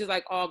fall, which is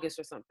like August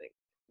or something.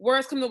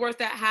 Worst comes to worst,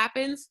 that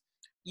happens,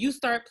 you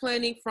start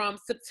planning from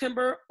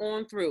September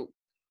on through.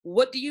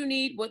 What do you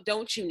need? What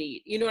don't you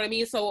need? You know what I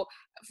mean? So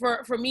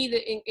for me,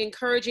 the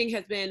encouraging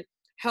has been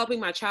helping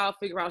my child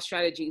figure out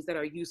strategies that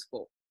are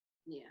useful.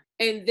 Yeah.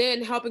 And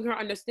then helping her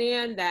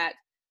understand that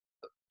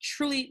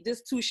truly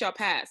this too shall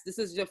pass. This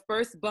is your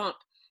first bump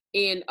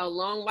in a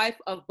long life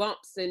of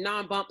bumps and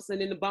non-bumps, and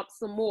then the bumps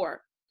some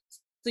more.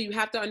 So you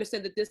have to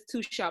understand that this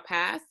too shall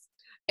pass.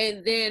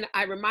 And then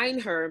I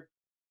remind her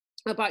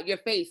about your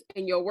faith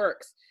and your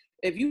works.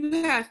 If you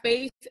have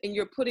faith and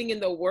you're putting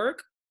in the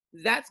work,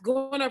 that's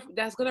gonna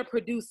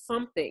produce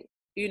something,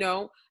 you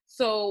know.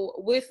 So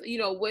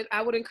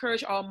I would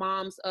encourage all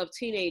moms of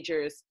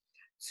teenagers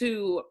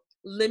to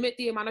limit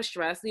the amount of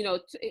stress. You know,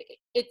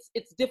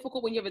 it's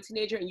difficult when you have a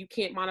teenager and you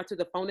can't monitor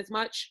the phone as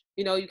much.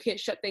 You know, you can't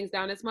shut things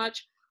down as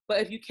much. But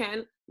if you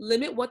can,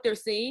 limit what they're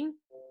seeing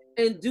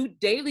and do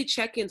daily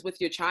check-ins with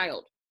your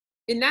child.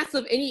 And that's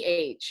of any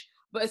age,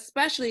 but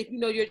especially if you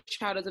know your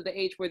child is of the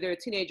age where they're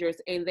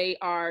teenagers and she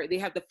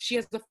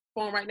has the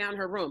phone right now in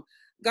her room.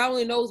 God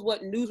only knows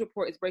what news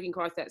report is breaking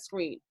across that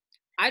screen.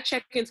 I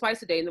check in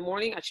twice a day, in the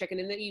morning, I check in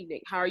the evening.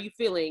 How are you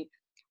feeling?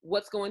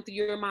 What's going through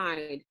your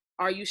mind?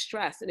 Are you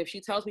stressed? And if she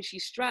tells me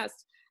she's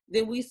stressed,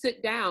 then we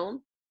sit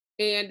down.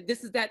 And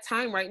this is that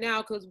time right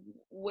now, because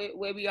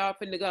where we all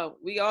finna go.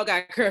 We all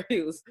got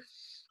curfews.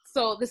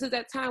 So this is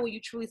that time where you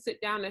truly sit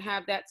down and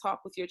have that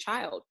talk with your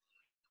child.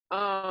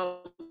 And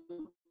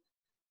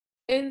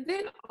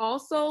then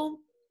also,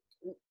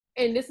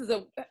 and this is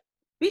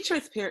be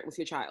transparent with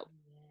your child.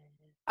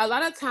 A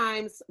lot of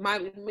times my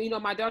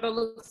daughter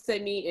looks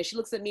at me and she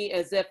looks at me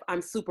as if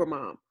I'm super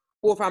mom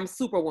or if I'm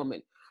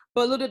superwoman.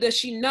 But little does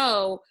she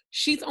know,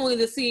 she's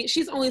only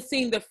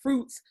seeing the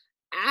fruits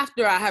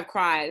after I have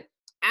cried,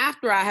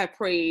 after I have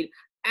prayed,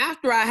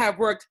 after I have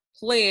worked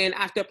plan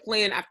after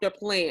plan after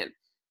plan,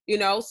 you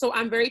know? So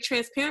I'm very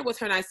transparent with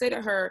her. And I say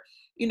to her,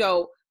 you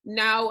know,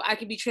 now I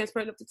can be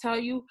transparent enough to tell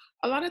you,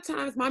 a lot of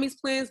times mommy's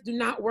plans do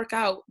not work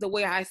out the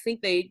way I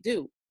think they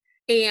do.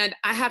 And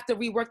I have to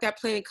rework that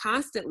plan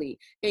constantly.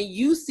 And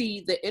you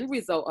see the end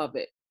result of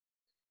it.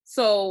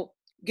 So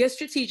get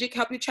strategic,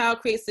 help your child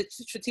create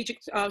strategic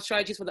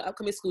strategies for the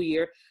upcoming school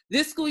year.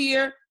 This school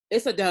year,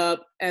 it's a dub,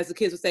 as the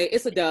kids would say.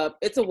 It's a dub.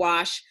 It's a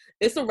wash.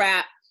 It's a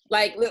wrap.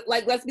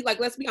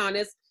 Let's be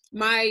honest.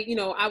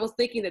 I was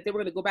thinking that they were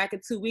going to go back in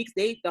 2 weeks.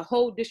 The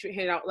whole district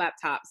handed out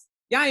laptops.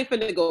 Y'all ain't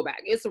finna go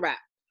back. It's a wrap.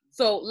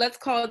 So let's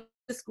call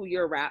this school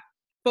year a wrap.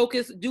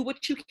 Focus, do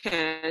what you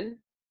can.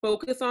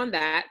 Focus on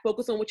that.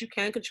 Focus on what you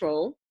can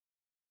control.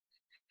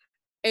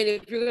 And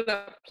if you're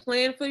gonna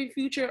plan for your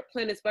future,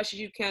 plan as best as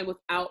you can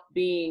without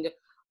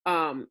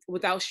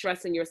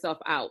stressing yourself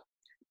out.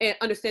 And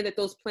understand that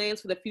those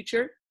plans for the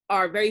future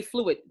are very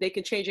fluid. They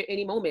can change at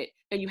any moment,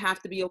 and you have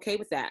to be okay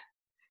with that.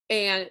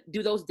 And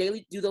do those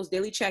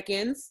daily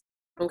check-ins,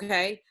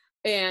 okay?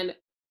 And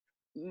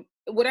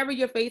whatever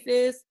your faith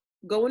is,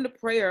 go into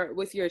prayer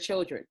with your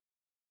children.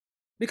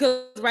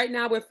 Because right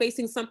now we're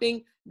facing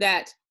something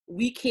that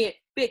we can't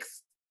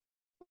fix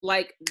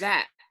like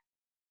that.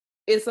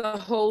 It's a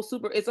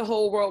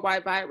whole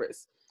worldwide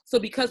virus. So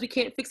because we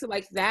can't fix it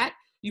like that,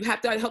 you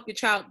have to help your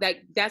child.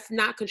 That's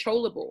not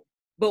controllable.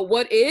 But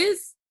what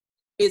is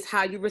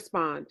how you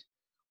respond,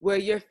 where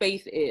your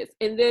faith is.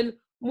 And then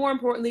more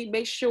importantly,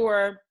 make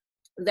sure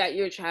that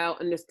your child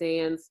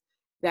understands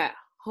that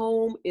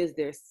home is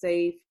their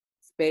safe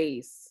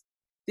space.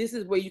 This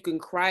is where you can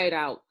cry it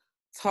out,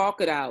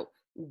 talk it out,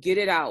 get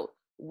it out.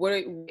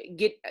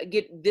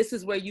 This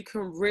is where you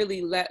can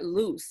really let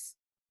loose.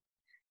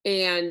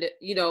 And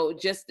you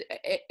just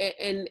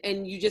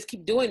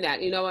keep doing that,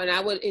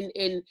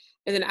 and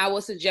then I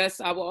will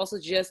also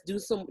suggest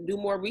do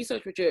more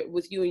research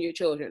with you and your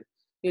children,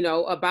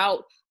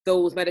 about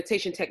those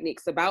meditation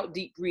techniques, about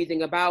deep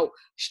breathing, about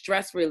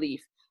stress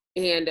relief,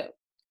 and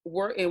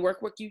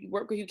work what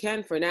you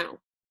can for now.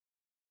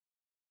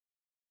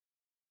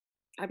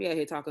 I be out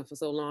here talking for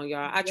so long,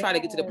 y'all. I try to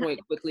get to the point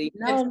quickly,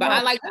 but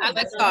I like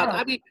to talk.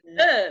 I mean,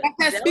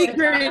 that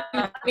speaker in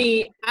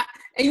me,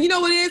 and you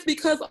know what it is,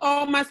 because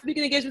all my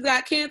speaking engagements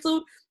got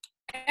canceled.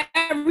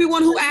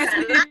 Everyone who asked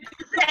me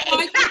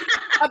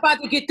I'm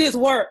about to get this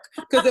work,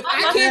 because if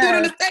I can't do it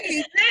on the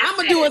stage, I'm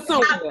gonna do it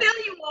somewhere. I feel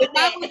you on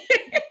that.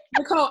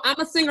 Nicole, I'm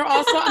a singer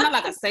also. I'm not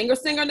like a singer,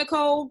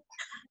 Nicole.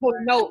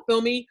 No,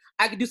 feel me?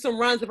 I could do some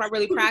runs if I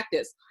really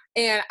practice.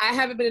 And I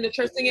haven't been in the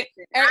church singing.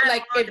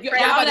 Like, if y'all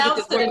about to get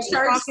this work,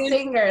 church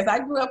singers. I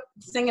grew up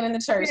singing in the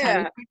church.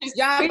 Yeah,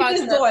 y'all about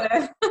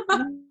to.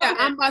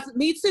 Yeah,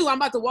 me too. I'm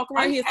about to walk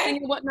around here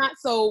singing and whatnot.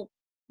 So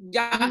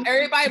y'all,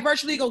 everybody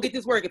virtually gonna get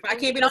this work. If I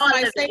can't be on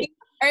somebody's stage,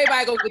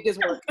 everybody gonna get this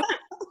work.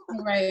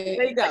 Right.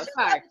 There you go.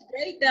 Sorry.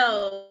 Great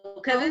though,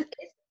 because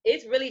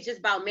it's really just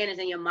about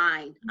managing your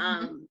mind.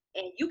 And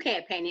you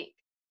can't panic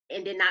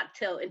and then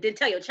tell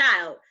your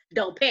child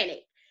don't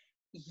panic.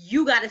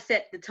 You got to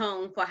set the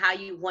tone for how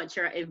you want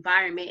your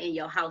environment and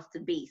your house to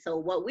be. So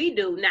what we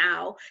do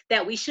now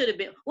that we should have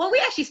been, we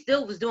actually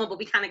still was doing, but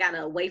we kind of got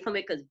away from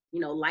it because,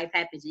 life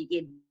happens, you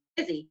get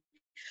busy.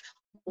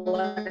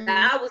 What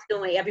I was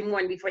doing every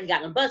morning before he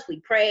got on the bus, we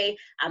pray.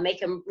 I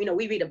make him,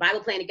 we read a Bible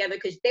plan together,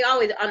 because they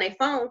always on their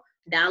phone,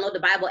 download the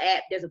Bible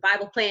app. There's a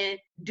Bible plan,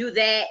 do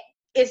that.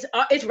 It's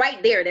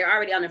right there. They're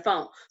already on their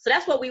phone. So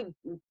that's what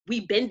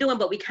we've been doing,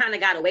 but we kind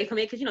of got away from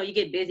it because, you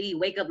get busy, you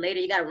wake up later,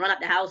 you got to run up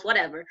the house,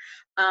 whatever.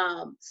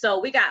 So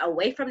we got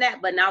away from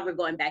that, but now we're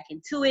going back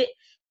into it.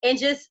 And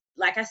just,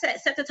 like I said,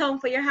 set the tone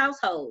for your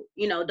household.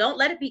 Don't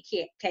let it be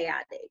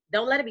chaotic.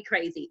 Don't let it be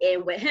crazy.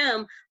 And with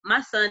him,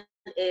 my son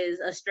is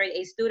a straight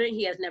A student.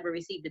 He has never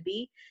received a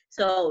B.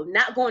 So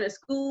not going to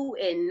school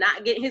and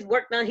not getting his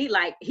work done, he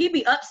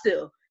be up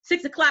still.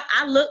 6 o'clock,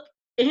 I look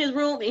in his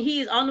room and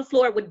he's on the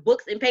floor with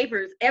books and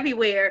papers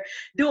everywhere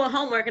doing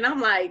homework, and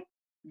I'm like,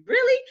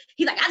 really?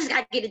 He's like, I just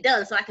gotta get it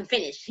done so I can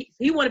finish.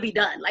 He want to be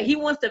done. Like, he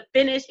wants to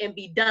finish and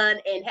be done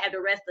and have the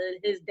rest of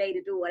his day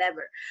to do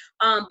whatever.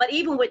 But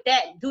even with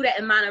that, do that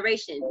in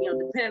moderation,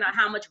 depending on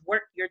how much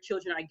work your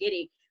children are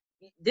getting.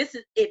 This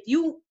is,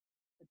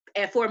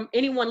 and for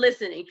anyone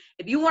listening,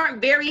 if you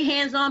weren't very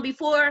hands-on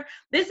before,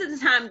 this is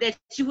the time that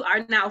you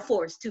are now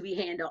forced to be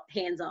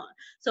hands-on.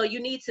 So you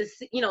need to,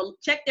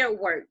 check their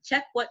work,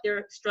 check what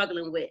they're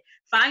struggling with,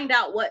 find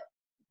out what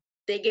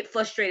they get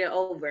frustrated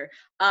over.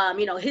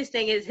 His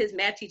thing is, his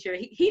math teacher,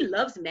 he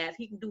loves math.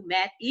 He can do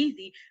math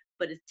easy,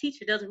 but his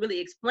teacher doesn't really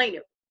explain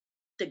it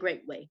the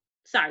great way.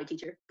 Sorry,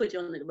 teacher, put you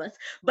under the bus.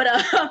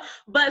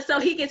 But so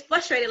he gets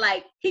frustrated,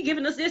 like, he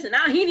giving us this and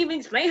now he didn't even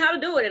explain how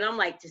to do it. And I'm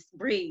like, just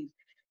breathe.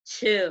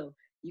 Chill,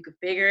 you can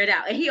figure it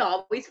out. And he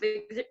always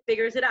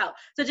figures it out.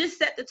 So just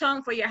set the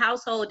tone for your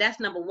household. That's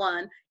number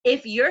one.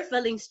 If you're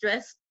feeling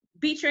stressed,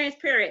 be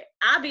transparent.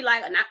 I'll be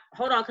like,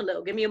 hold on,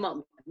 Khalil, give me a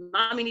moment.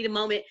 Mommy need a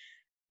moment.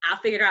 I'll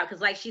figure it out.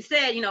 Because like she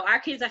said,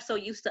 our kids are so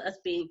used to us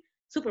being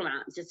super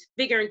moms, just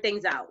figuring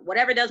things out.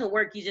 Whatever doesn't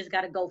work, you just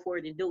got to go for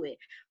it and do it.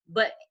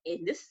 But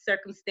in this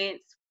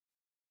circumstance,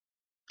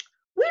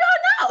 we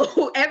don't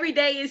know. Every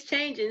day is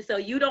changing, so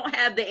you don't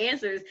have the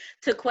answers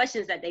to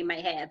questions that they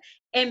might have.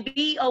 And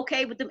be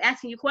okay with them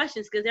asking you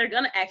questions, because they're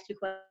gonna ask you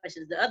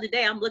questions. The other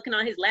day, I'm looking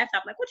on his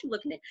laptop, like, what you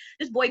looking at?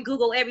 This boy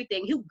Google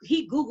everything.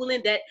 He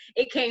Googling that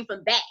it came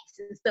from bats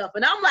and stuff,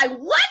 and I'm like,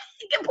 what?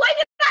 Boy,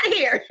 get out of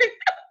here.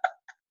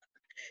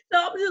 So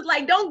I'm just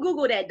like, don't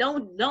Google that.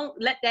 Don't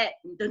let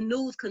the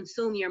news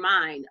consume your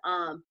mind.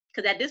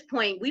 Because at this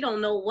point, we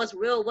don't know what's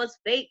real, what's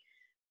fake.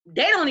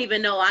 They don't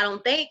even know, I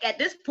don't think, at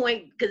this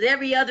point, because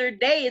every other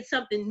day it's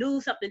something new,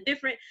 something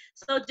different.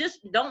 So just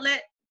don't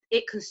let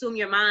it consume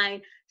your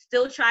mind.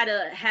 Still try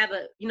to have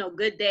a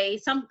good day.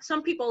 Some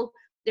people,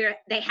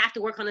 they have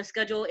to work on a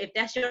schedule. If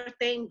that's your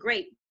thing,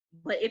 great.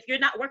 But if you're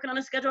not working on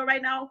a schedule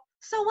right now,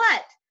 so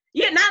what?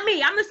 Yeah, not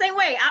me. I'm the same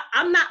way.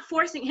 I'm not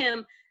forcing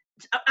him.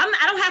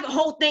 I don't have a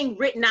whole thing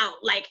written out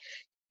like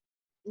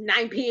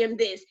 9 p.m.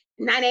 this,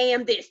 9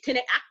 a.m. this, 10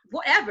 a.m.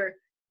 whatever.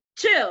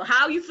 Chill.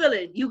 How you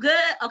feeling? You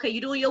good? Okay, you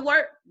doing your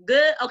work?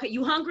 Good. Okay,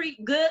 you hungry?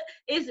 Good.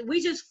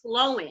 We just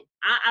flowing.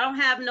 I don't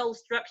have no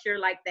structure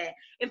like that.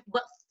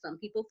 But some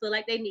people feel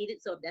like they need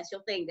it. So if that's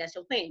your thing, that's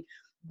your thing.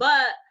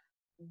 But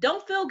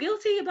don't feel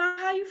guilty about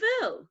how you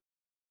feel.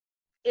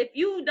 If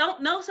you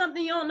don't know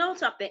something, you don't know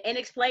something, and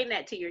explain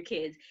that to your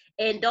kids,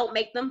 and don't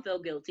make them feel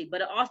guilty. But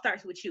it all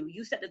starts with you.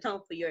 You set the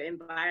tone for your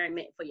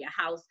environment, for your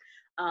house.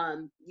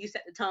 You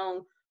set the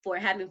tone for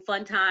having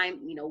fun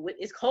time.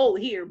 It's cold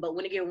here, but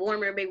when it gets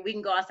warmer, maybe we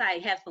can go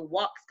outside, have some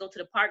walks, go to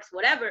the parks,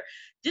 whatever.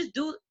 Just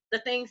do the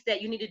things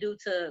that you need to do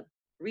to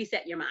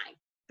reset your mind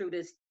through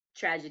this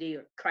tragedy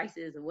or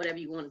crisis or whatever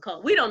you want to call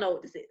it. We don't know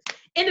what this is.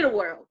 End of the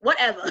world,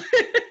 whatever.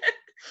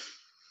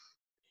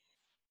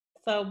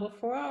 So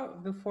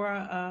before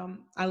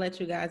I let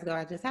you guys go,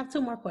 I just have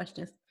 2 more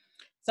questions.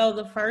 So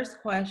the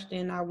first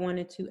question I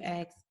wanted to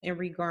ask in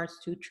regards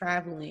to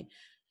traveling,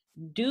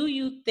 do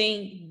you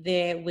think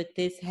that with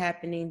this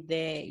happening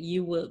that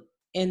you would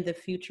in the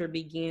future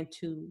begin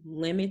to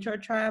limit your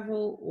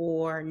travel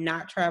or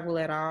not travel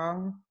at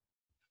all?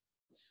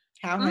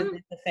 How has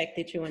this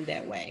affected you in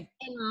that way?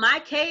 In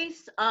my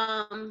case,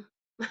 I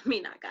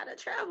gotta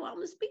travel.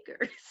 I'm a speaker.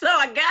 So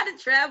I gotta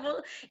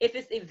travel if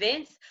it's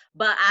events,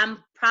 but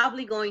I'm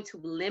probably going to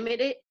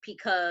limit it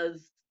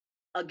because,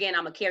 again,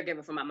 I'm a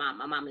caregiver for my mom.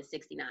 My mom is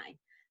 69.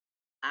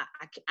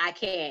 I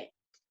can't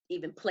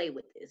even play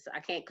with this.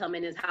 I can't come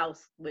in his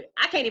house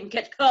I can't even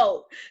catch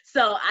cold.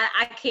 So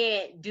I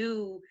can't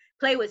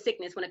play with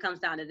sickness when it comes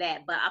down to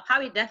that. But I'll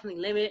probably definitely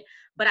limit it.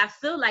 But I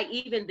feel like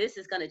even this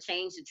is going to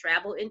change the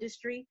travel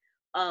industry.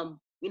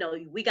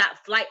 We got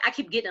I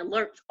keep getting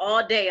alerts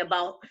all day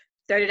about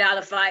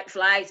 $30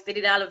 flights,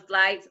 $50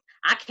 flights.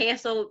 I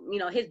canceled,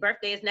 his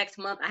birthday is next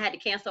month. I had to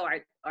cancel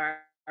our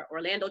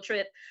Orlando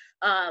trip.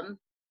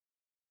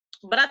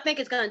 But I think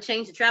it's going to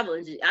change the travel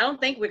industry. I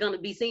don't think we're going to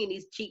be seeing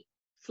these cheap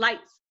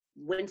flights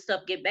when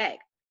stuff get back,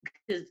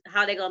 because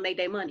how they going to make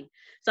their money.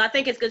 So I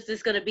think it's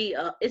just going to be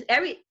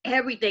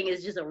everything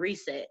is just a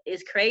reset.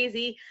 It's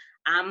crazy.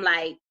 I'm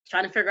like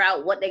trying to figure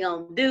out what they're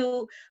going to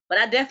do, but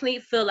I definitely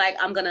feel like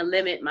I'm going to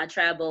limit my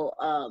travel.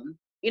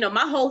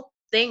 My whole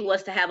thing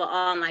was to have an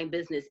online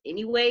business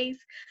anyways.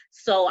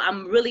 So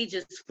I'm really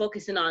just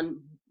focusing on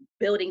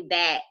building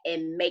that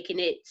and making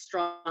it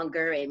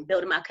stronger and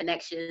building my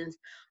connections,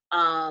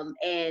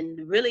 and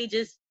really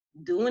just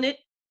doing it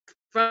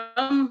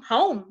from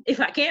home if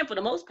I can for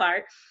the most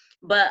part.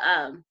 But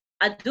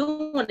I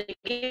do want to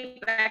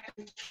get back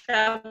to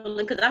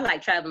traveling because I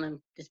like traveling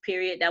this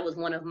period. That was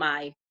one of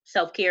my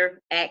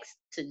self-care acts,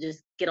 to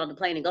just get on the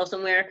plane and go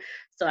somewhere.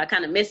 So I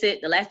kind of miss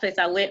it. The last place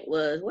I went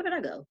was, where did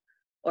I go?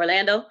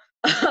 Orlando.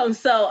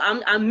 So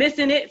I'm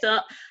missing it. So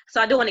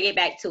I do want to get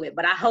back to it.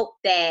 But I hope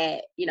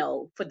that,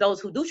 for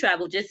those who do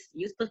travel, just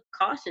use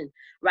precaution.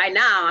 Right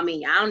now, I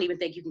don't even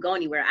think you can go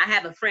anywhere. I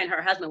have a friend,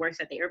 her husband works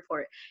at the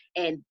airport,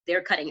 and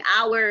they're cutting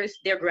hours.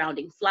 They're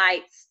grounding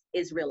flights.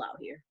 It's real out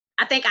here.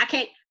 I think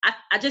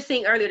I just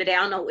seen earlier today,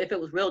 I don't know if it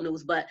was real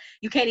news, but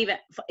you can't even,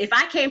 if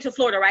I came to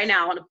Florida right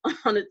now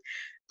on a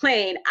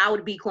plane, I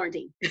would be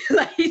quarantined.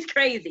 Like, it's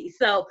crazy.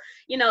 So,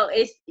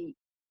 it's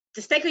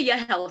just take care of your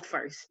health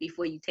first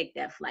before you take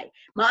that flight.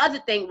 My other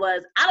thing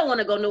was, I don't want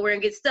to go nowhere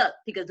and get stuck,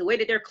 because the way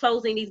that they're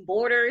closing these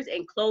borders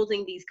and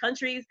closing these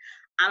countries,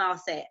 I'm all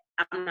set.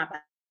 I'm not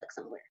stuck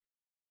somewhere.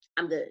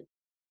 I'm good.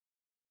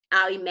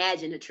 I'll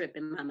imagine a trip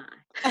in my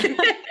mind.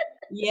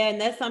 Yeah,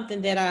 and that's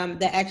something that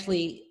that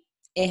actually,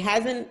 it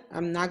hasn't,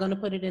 I'm not going to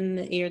put it in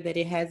the air that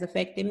it has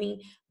affected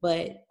me,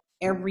 but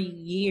every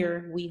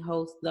year we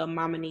host the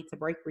Mama Needs a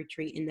Break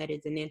retreat, and that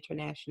is an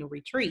international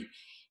retreat.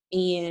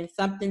 And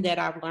something that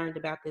I've learned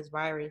about this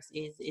virus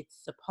is it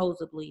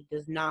supposedly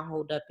does not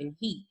hold up in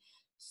heat.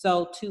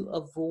 So to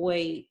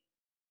avoid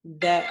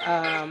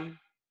that,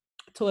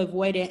 to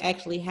avoid it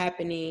actually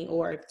happening,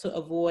 or to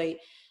avoid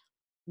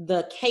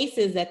the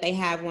cases that they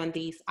have on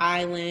these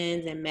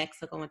islands in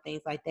Mexico and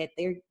things like that,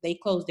 they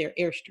close their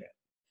airstrip.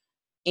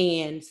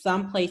 And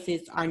some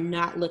places are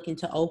not looking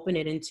to open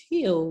it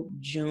until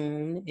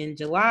June and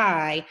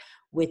July,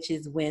 which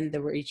is when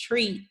the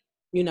retreat,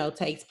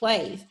 takes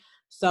place.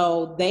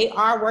 So they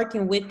are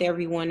working with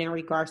everyone in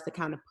regards to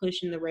kind of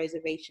pushing the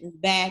reservations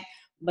back.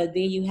 But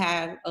then you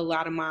have a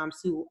lot of moms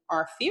who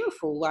are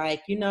fearful,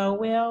 like,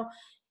 well,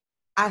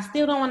 I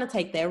still don't want to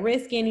take that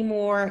risk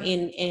anymore.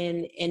 And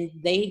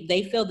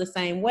they feel the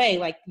same way,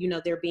 like,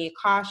 they're being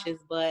cautious,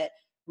 but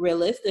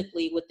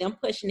realistically with them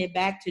pushing it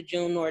back to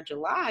June or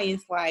July,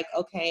 it's like,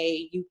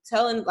 okay, you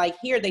telling, like,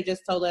 here they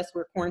just told us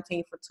we're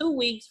quarantined for 2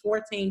 weeks,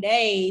 14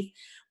 days,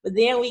 but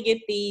then we get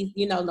these,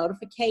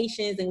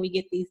 notifications, and we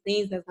get these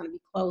things that's going to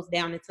be closed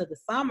down into the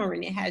summer,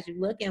 and it has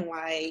you looking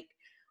like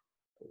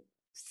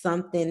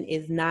something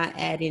is not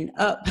adding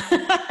up.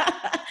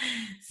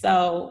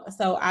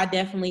 So I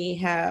definitely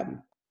have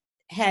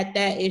had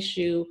that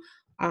issue.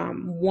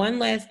 One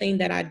last thing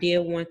that I did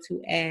want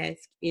to ask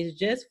is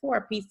just for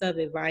a piece of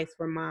advice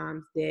for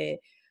moms that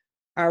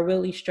are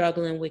really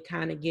struggling with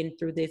kind of getting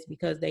through this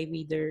because they've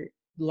either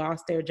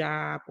lost their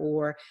job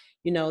or,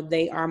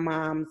 they are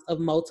moms of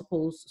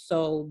multiples.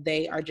 So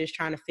they are just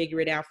trying to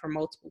figure it out for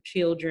multiple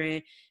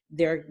children.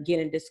 They're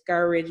getting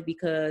discouraged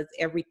because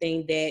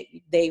everything that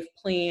they've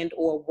planned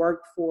or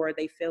worked for,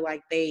 they feel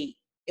like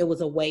it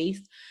was a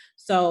waste.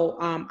 So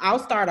I'll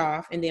start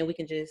off and then we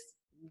can just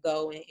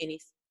go in any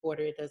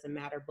order. It doesn't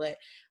matter. But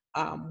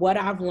what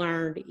I've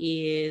learned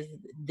is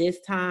this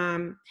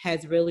time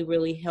has really,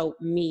 really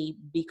helped me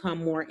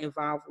become more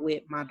involved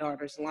with my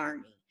daughter's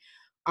learning.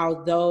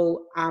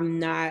 Although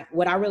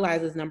what I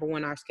realize is, number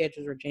one, our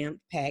schedules are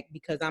jam packed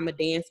because I'm a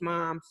dance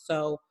mom.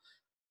 So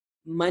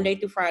Monday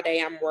through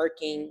Friday, I'm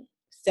working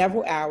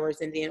several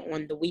hours. And then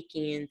on the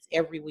weekends,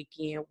 every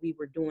weekend, we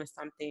were doing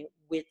something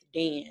with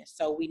dance.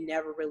 So we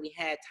never really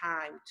had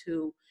time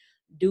to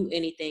do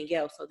anything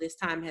else. So this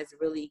time has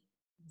really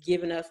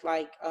given us,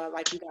 like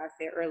you guys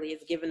said earlier,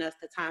 it's given us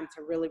the time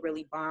to really,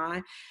 really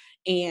bond.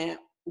 And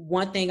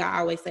one thing I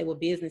always say with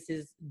business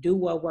is do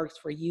what works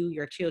for you,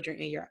 your children,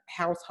 and your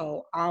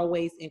household.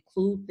 Always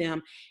include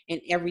them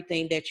in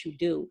everything that you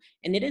do.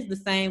 And it is the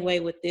same way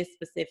with this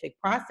specific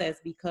process,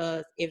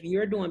 because if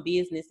you're doing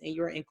business and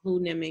you're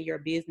including them in your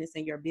business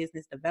and your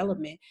business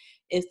development,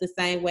 it's the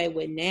same way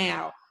with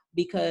now.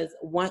 Because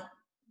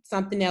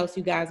something else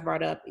you guys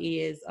brought up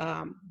is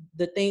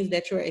the things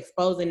that you're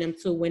exposing them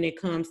to when it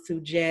comes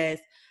to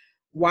just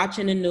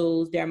watching the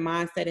news, their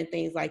mindset and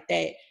things like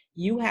that.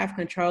 You have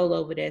control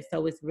over that.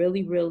 So it's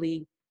really,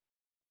 really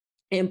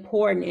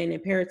important and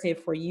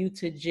imperative for you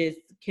to just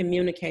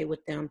communicate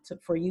with them,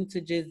 for you to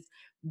just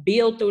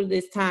build through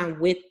this time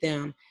with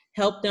them,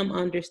 help them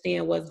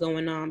understand what's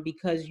going on,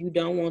 because you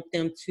don't want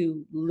them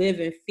to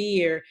live in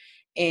fear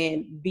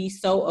and be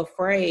so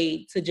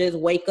afraid to just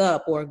wake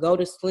up or go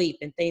to sleep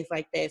and things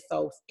like that.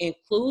 So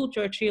include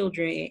your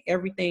children in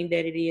everything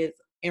that it is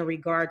in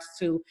regards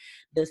to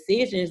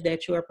decisions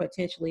that you're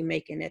potentially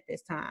making at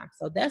this time.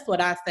 So that's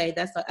what I say.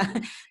 That's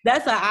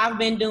what I've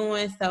been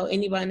doing. So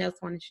anybody else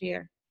want to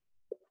share?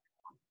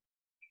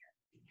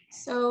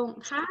 So,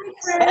 hi,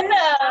 Chris.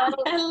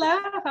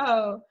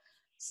 Hello.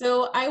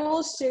 So I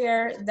will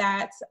share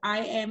that I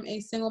am a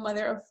single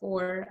mother of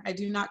 4. I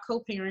do not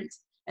co-parent,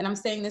 and I'm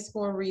saying this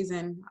for a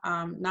reason.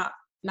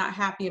 Not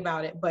happy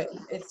about it, but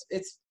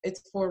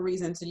it's for a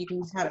reason, so you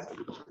can kind of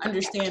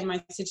understand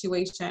my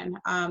situation.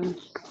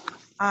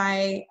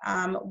 I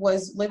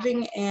was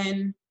living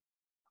in.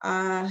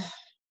 I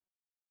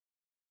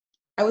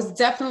was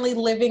definitely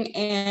living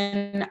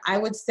in, I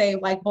would say,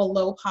 like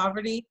below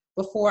poverty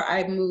before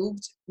I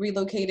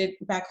relocated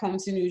back home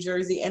to New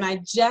Jersey. And I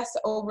just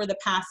over the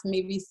past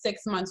maybe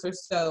 6 months or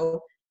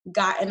so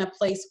got in a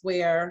place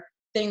where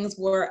things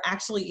were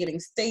actually getting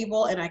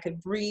stable and I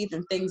could breathe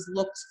and things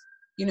looked,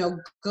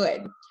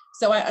 good.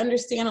 So I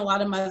understand a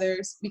lot of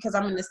mothers because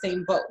I'm in the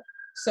same boat.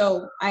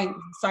 So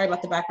sorry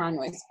about the background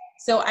noise.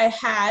 So I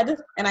had,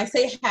 and I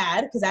say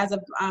had because as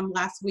of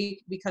last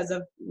week, because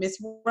of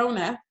Miss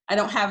Rona, I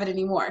don't have it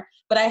anymore.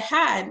 But I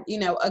had,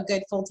 a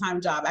good full-time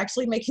job,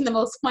 actually making the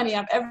most money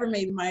I've ever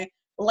made in my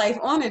life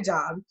on a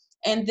job.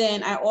 And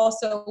then I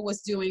also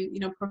was doing,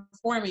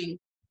 performing.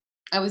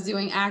 I was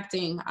doing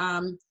acting,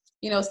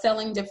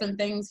 selling different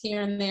things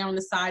here and there on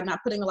the side, not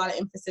putting a lot of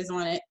emphasis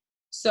on it.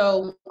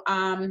 So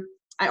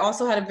I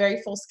also had a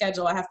very full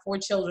schedule. I have 4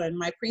 children.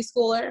 My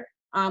preschooler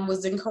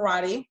was in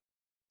karate.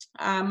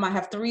 I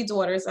have 3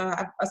 daughters. I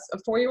have a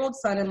 4-year-old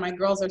son, and my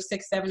girls are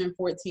 6, 7, and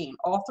 14.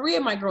 All 3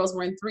 of my girls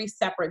were in 3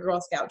 separate Girl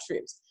Scout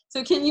troops.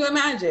 So can you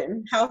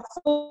imagine how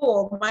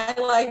full my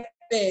life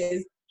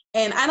is?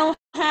 And I don't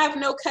have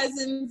no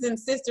cousins and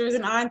sisters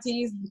and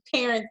aunties,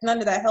 parents, none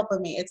of that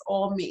helping me. It's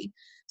all me.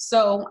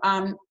 So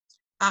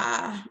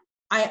I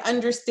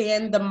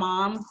understand the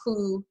mom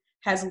who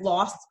has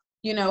lost,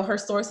 her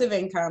source of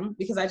income,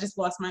 because I just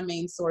lost my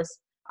main source.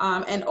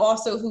 And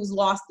also who's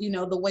lost,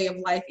 the way of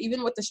life,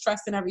 even with the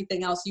stress and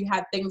everything else. You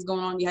had things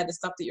going on, you had the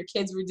stuff that your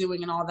kids were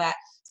doing and all that.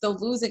 So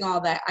losing all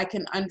that, I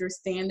can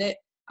understand it.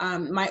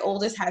 My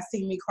oldest has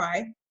seen me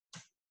cry,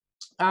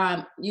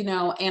 and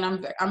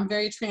I'm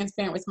very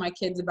transparent with my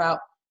kids about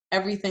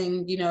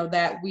everything,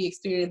 that we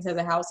experience as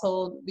a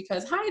household,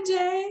 because hi,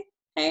 Jay.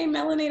 Hey,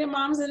 melanated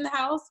mom's in the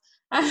house.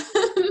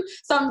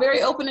 So I'm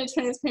very open and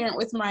transparent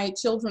with my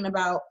children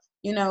about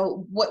you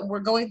know, what we're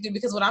going through,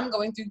 because what I'm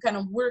going through, kind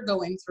of we're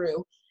going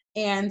through.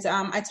 And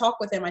I talk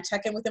with him, I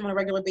check in with him on a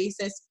regular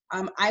basis.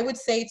 I would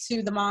say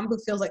to the mom who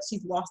feels like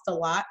she's lost a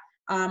lot,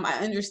 I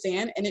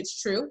understand, and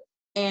it's true.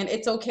 And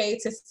it's okay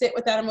to sit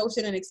with that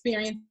emotion and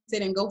experience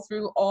it and go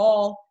through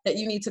all that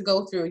you need to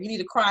go through. You need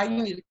to cry,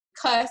 you need to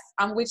cuss.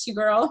 I'm with you,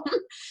 girl.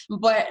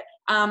 But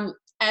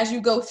as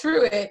you go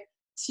through it,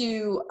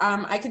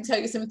 I can tell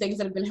you some things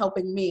that have been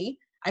helping me.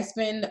 I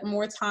spend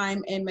more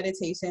time in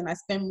meditation. I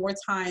spend more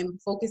time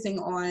focusing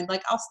on,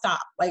 like, I'll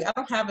stop. Like, I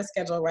don't have a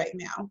schedule right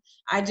now.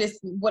 I just,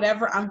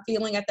 whatever I'm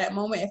feeling at that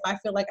moment, if I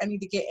feel like I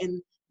need to get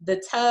in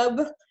the tub,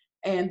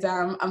 and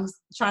I'm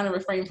trying to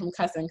refrain from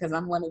cussing because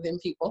I'm one of them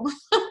people.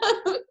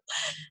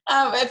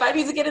 If I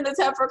need to get in the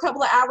tub for a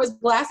couple of hours,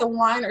 glass of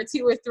wine or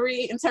 2 or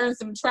 3, and turn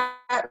some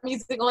trap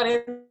music on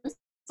and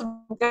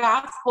some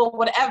gospel,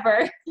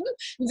 whatever,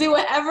 do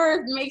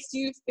whatever makes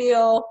you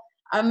feel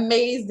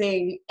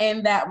amazing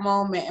in that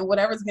moment, and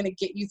whatever's going to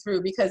get you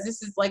through, because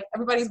this is like,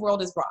 everybody's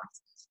world is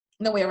rocked,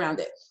 no way around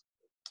it.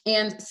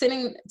 And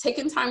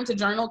taking time to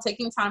journal,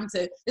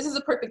 this is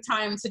a perfect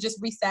time to just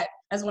reset,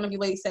 as one of you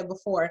ladies said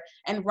before,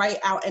 and write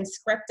out and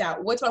script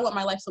out, what do I want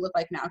my life to look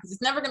like now? Because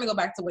it's never going to go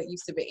back to what it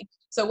used to be.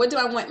 So what do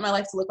I want my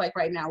life to look like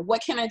right now?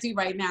 What can I do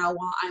right now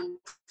while I'm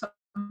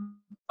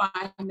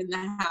confined in the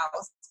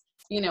house?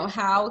 You know,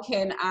 how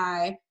can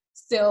I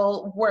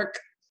still work?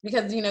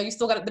 Because, you know, you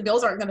still got, the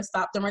bills aren't going to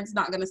stop, the rent's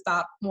not going to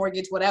stop,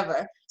 mortgage,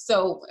 whatever.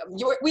 So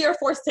we are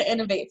forced to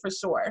innovate for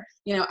sure.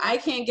 You know, I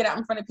can't get out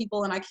in front of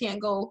people, and I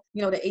can't go,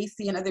 you know, to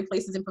AC and other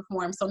places and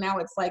perform. So now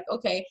it's like,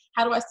 okay,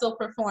 how do I still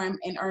perform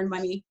and earn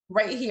money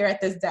right here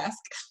at this desk?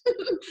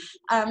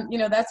 You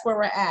know, that's where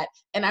we're at.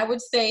 And I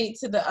would say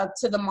to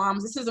the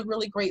moms, this is a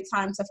really great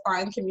time to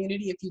find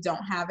community if you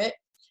don't have it.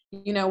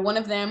 You know, one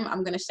of them,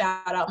 I'm going to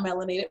shout out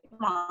Melanated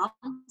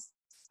Moms.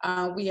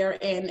 We are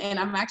in, and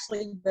I'm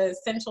actually the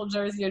Central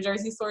Jersey or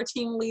Jersey Shore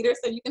team leader,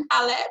 so you can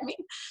holla at me.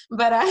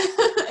 But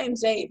and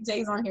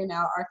Jay's on here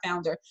now, our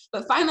founder.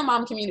 But find a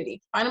mom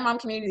community. Find a mom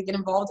community to get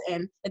involved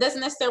in. It doesn't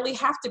necessarily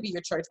have to be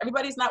your church.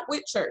 Everybody's not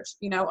with church.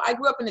 You know, I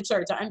grew up in the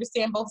church. I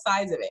understand both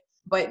sides of it.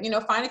 But, you know,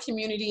 find a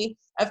community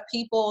of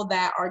people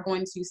that are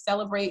going to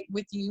celebrate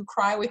with you,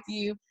 cry with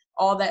you,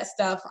 all that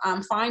stuff.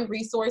 Find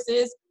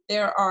resources.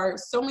 There are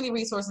so many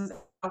resources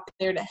out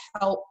there to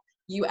help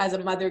you as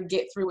a mother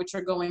get through what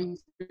you're going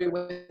through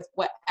with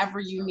whatever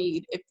you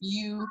need. If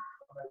you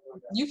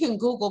can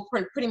Google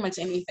pretty much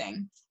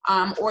anything,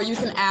 or you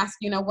can ask,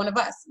 you know, one of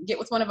us, get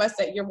with one of us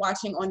that you're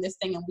watching on this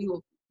thing, and we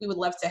would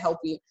love to help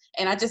you.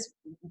 And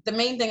the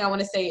main thing I want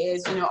to say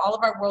is, you know, all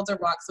of our worlds are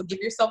rocked, so give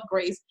yourself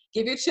grace,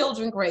 give your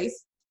children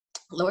grace.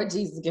 Lord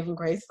Jesus, give them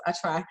grace. I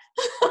try.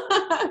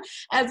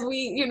 as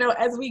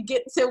we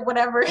get to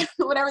whatever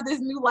this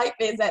new life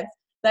is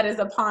that is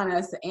upon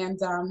us. And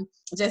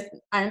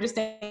I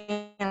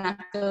understand, I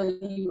feel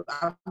you,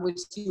 I'm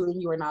with you, and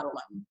you are not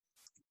alone.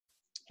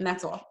 And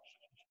that's all.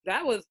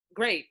 That was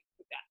great.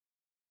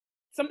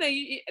 That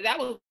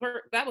was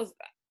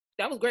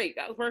great.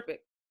 That was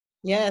perfect.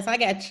 Yes, I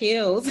got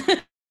chills.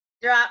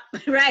 Drop.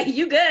 Right,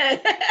 you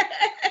good.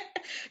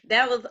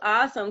 That was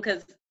awesome,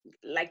 because,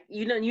 like,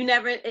 you know,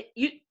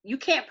 you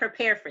can't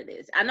prepare for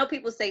this. I know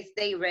people say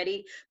stay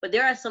ready, but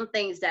there are some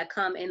things that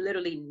come and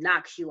literally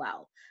knocks you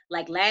out.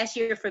 Like last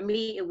year for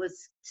me, it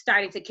was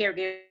starting to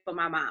caregive for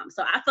my mom.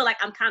 So I feel like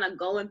I'm kind of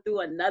going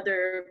through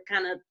another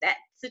kind of that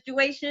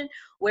situation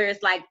where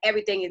it's like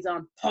everything is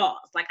on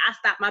pause. Like I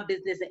stopped my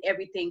business and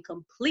everything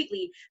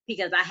completely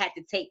because I had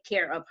to take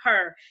care of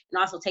her and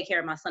also take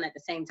care of my son at the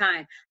same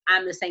time.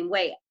 I'm the same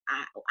way.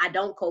 I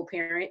don't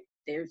co-parent.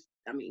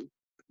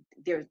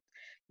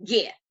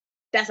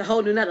 That's a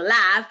whole nother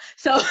live.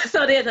 So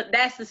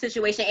that's the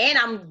situation. And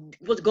I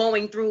was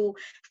going through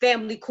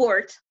family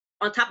court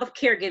on top of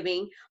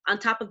caregiving, on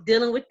top of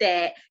dealing with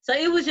that. So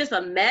it was just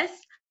a mess.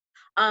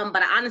 But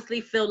I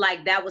honestly feel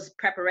like that was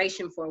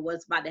preparation for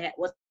what's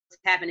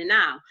happening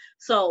now.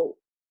 So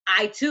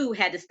I too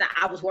had to stop.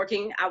 I was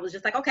working. I was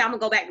just like, okay, I'm gonna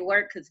go back to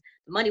work because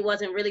the money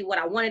wasn't really what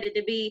I wanted it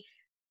to be.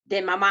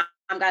 Then my mom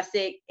got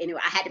sick, and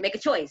I had to make a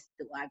choice.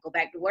 Do I go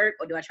back to work,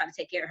 or do I try to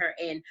take care of her?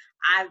 And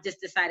I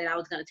just decided I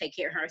was going to take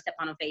care of her, step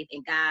on her faith,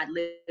 and God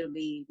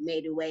literally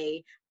made a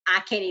way.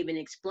 I can't even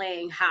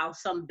explain how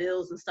some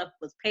bills and stuff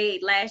was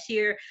paid last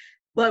year,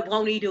 but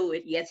won't he do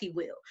it? Yes, he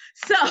will.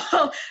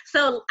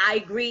 So I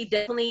agree,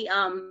 definitely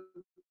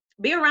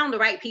be around the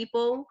right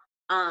people.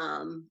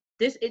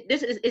 This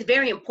is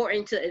very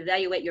important to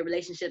evaluate your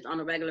relationships on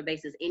a regular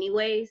basis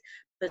anyways,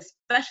 but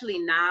especially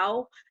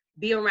now.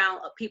 Be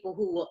around people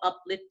who will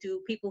uplift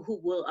you, people who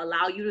will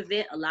allow you to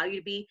vent, allow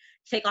you to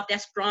take off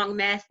that strong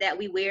mask that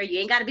we wear. You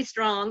ain't got to be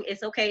strong.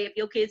 It's okay if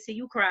your kids see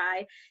you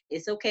cry.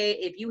 It's okay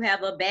if you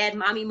have a bad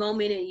mommy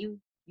moment and you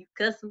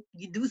cuss,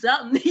 you do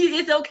something.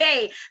 It's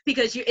okay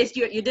because you're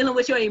dealing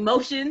with your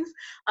emotions.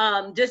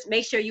 Just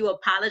make sure you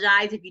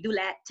apologize if you do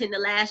tend to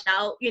lash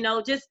out.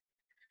 Just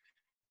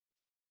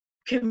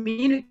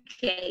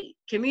communicate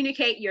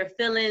your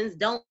feelings.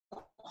 Don't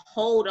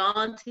hold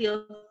on to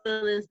your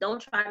feelings.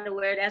 Don't try to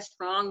wear that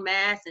strong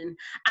mask and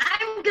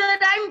I'm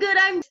good.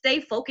 I'm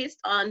stay focused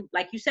on,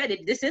 like you said,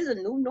 this is a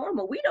new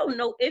normal. We don't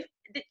know if,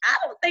 I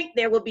don't think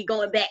there will be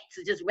going back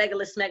to just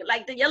regular smack.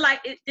 Like your life,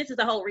 this is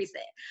a whole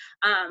reset.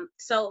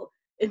 So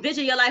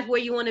envision your life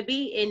where you want to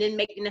be and then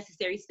make the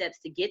necessary steps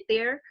to get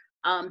there.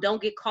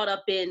 Don't get caught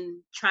up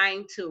in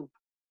trying to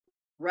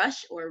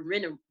rush or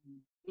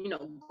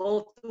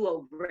go through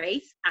a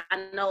race.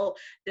 I know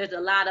there's a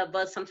lot of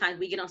us, sometimes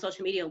we get on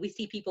social media and we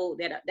see people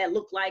that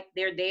look like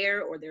they're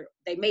there, or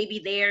they may be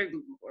there,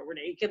 or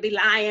they could be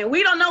lying.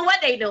 We don't know what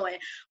they're doing.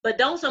 But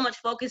don't so much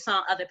focus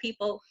on other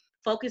people.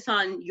 Focus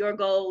on your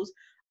goals.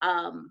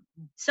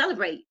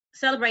 Celebrate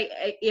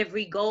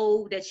every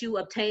goal that you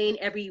obtain,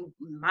 every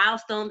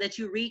milestone that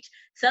you reach.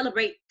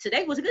 Celebrate.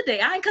 Today was a good day.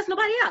 I ain't cuss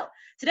nobody out.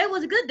 Today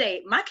was a good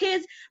day. My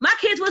kids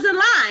was in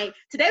line.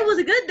 Today was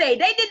a good day.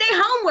 They did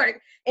their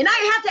homework and I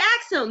didn't have to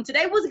ask them.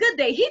 Today was a good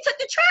day. He took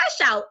the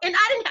trash out and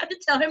I didn't have to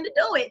tell him to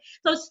do it.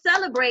 So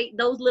celebrate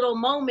those little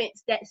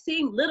moments that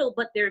seem little,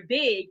 but they're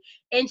big,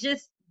 and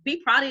just be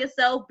proud of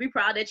yourself. Be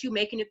proud that you're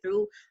making it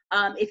through.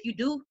 If you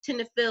do tend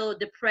to feel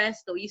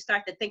depressed, or you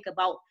start to think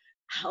about,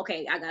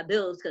 okay, I got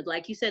bills, because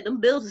like you said,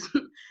 them bills,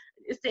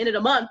 it's the end of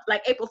the month.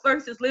 Like April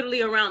 1st is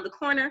literally around the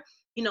corner.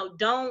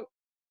 Don't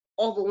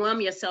overwhelm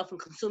yourself and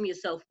consume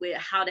yourself with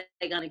how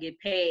they're going to get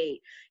paid.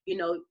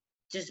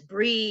 Just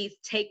breathe,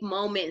 take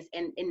moments,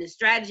 and the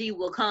strategy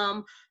will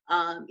come.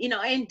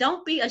 And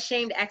don't be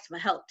ashamed to ask for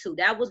help too.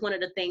 That was one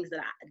of the things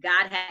that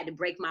God had to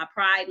break my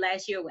pride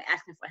last year with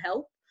asking for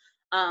help,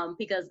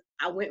 because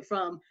I went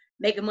from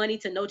making money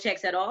to no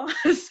checks at all.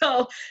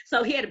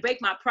 So he had to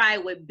break my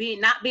pride with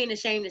not being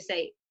ashamed to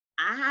say,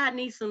 I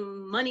need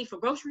some money for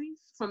groceries.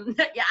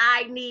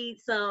 I need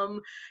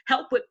some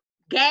help with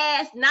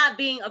gas. Not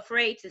being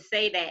afraid to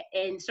say that,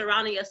 and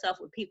surrounding yourself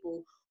with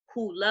people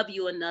who love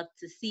you enough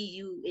to see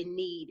you in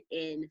need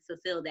and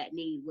fulfill that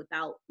need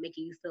without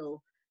making you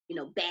feel,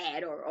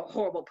 bad or a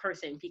horrible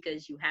person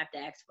because you have to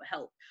ask for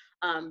help.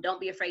 Don't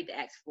be afraid to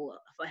ask for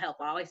help.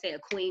 I always say a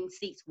queen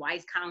seeks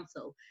wise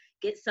counsel.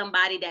 Get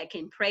somebody that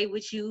can pray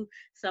with you,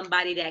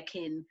 somebody that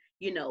can,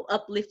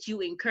 uplift you,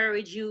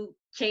 encourage you,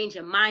 change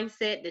your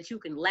mindset, that you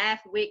can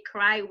laugh with,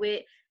 cry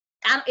with.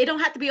 It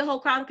don't have to be a whole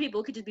crowd of people.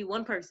 It could just be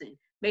one person.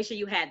 Make sure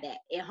you have that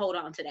and hold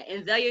on to that,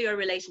 and value your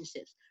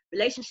relationships.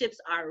 Relationships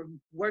are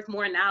worth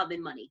more now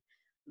than money.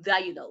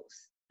 Value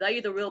those.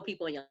 Value the real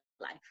people in your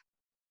life.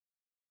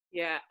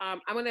 Yeah,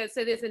 I'm gonna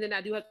say this, and then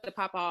I do have to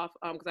pop off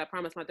because I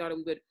promised my daughter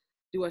we would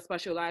do a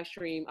special live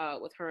stream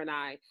with her and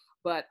I.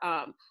 But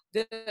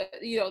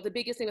the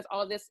biggest thing with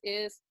all of this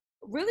is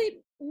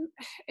really,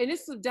 and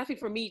this is definitely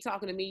for me,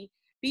 talking to me,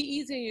 be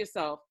easy on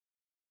yourself.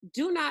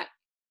 Do not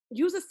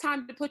use this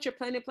time to put your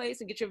plan in place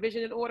and get your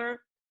vision in order,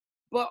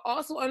 but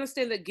also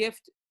understand the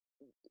gift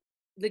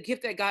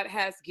that God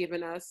has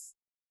given us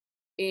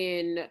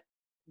in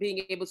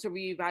being able to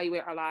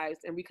reevaluate our lives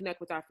and reconnect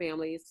with our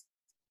families.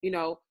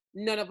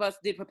 None of us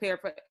did prepare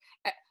for,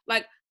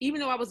 like, even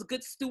though I was a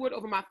good steward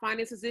over my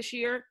finances this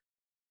year,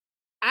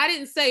 I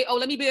didn't say, oh,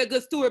 let me be a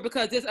good steward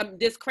because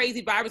this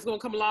crazy virus is going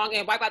to come along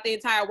and wipe out the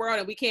entire world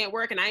and we can't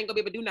work and I ain't going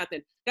to be able to do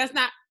nothing. That's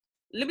not,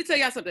 let me tell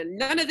y'all something.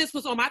 None of this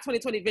was on my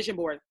 2020 vision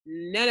board.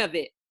 None of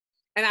it.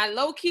 And I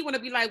low key want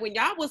to be like, when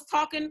y'all was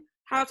talking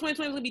how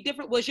 2020 was going to be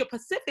different, was you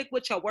Pacific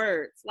with your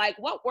words? Like,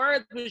 what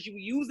words was you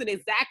using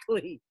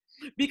exactly?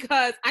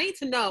 Because I need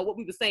to know what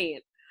we were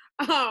saying.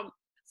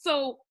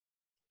 So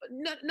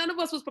none of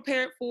us was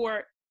prepared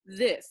for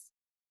this.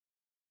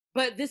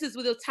 But this is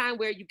the time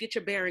where you get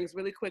your bearings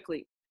really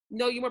quickly.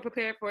 No, you weren't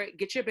prepared for it.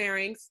 Get your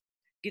bearings,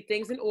 get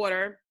things in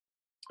order,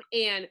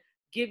 and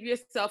give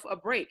yourself a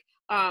break.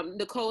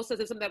 Nicole says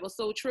something that was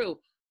so true.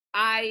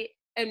 I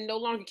am no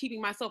longer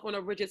keeping myself on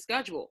a rigid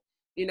schedule.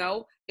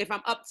 If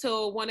I'm up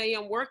till 1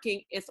 a.m.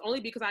 working, it's only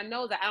because I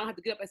know that I don't have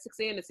to get up at 6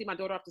 a.m. to see my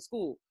daughter off to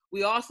school.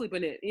 We all sleep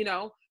in it,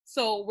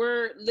 So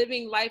we're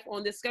living life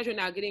on this schedule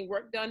now, getting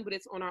work done, but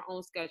it's on our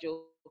own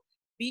schedule.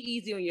 Be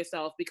easy on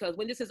yourself, because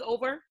when this is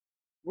over,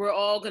 we're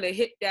all going to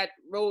hit that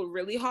road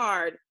really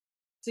hard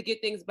to get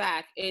things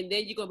back. And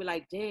then you're going to be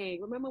like,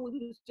 dang, remember when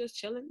we was just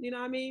chilling? You know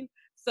what I mean?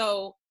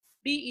 So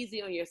be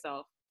easy on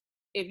yourself.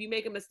 If you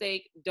make a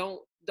mistake, don't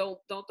throw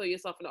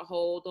yourself in a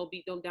hole.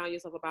 Don't down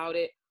yourself about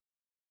it.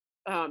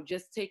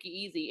 Just take it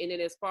easy. And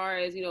then as far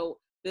as,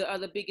 the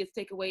other biggest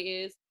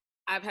takeaway is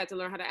I've had to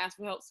learn how to ask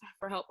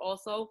for help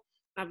also.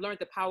 I've learned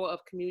the power of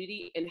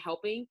community and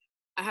helping.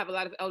 I have a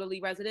lot of elderly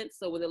residents.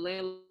 So when the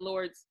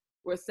landlords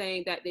were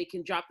saying that they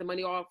can drop the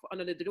money off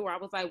under the door, I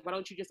was like, why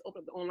don't you just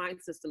open up the online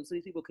system so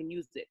these people can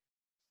use it?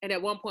 And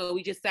at one point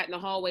we just sat in the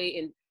hallway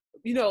and,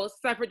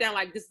 suffered down,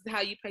 like, this is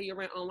how you pay your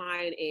rent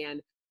online.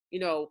 And,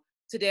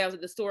 today I was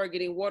at the store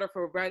getting water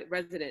for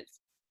residents.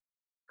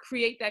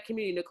 Create that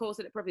community. Nicole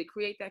said it perfectly.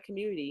 Create that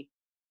community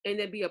and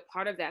then be a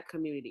part of that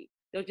community.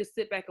 Don't just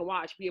sit back and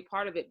watch. Be a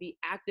part of it. Be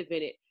active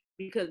in it,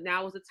 because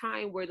now is a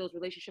time where those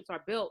relationships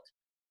are built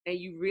and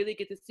you really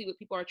get to see what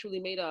people are truly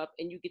made of,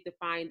 and you get to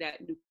find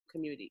that new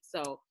community.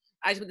 So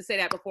I just want to say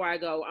that before I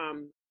go.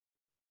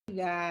 you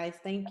guys.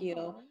 Thank you.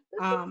 Oh,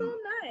 this is so Um,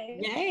 nice.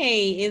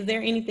 Yay. Is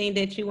there anything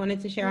that you wanted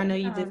to share? I know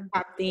you just Yeah.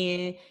 popped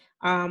in.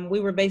 We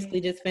were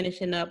basically just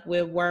finishing up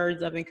with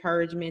words of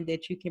encouragement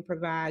that you can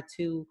provide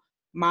to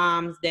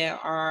moms that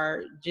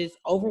are just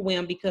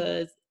overwhelmed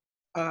because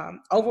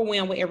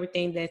overwhelmed with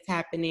everything that's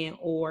happening,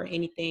 or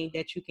anything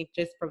that you can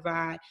just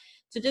provide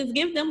to just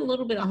give them a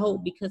little bit of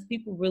hope, because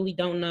people really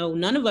don't know.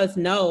 None of us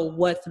know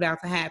what's about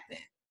to happen.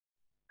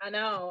 I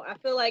know. I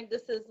feel like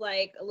this is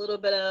like a little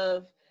bit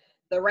of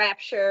the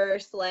rapture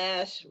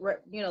slash,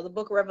 the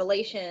book of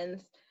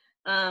Revelations.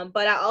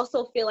 But I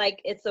also feel like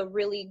it's a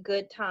really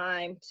good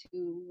time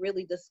to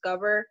really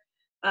discover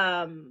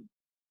um,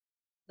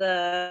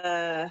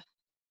 the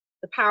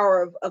the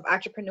power of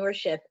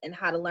entrepreneurship and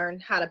how to learn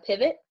how to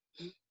pivot.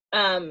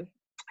 Um,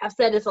 I've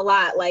said this a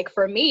lot. Like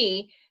for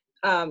me,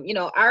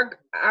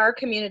 our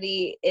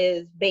community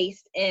is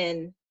based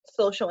in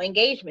social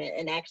engagement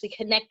and actually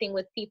connecting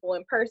with people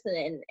in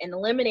person and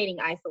eliminating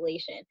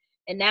isolation.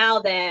 And now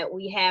that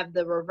we have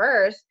the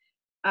reverse,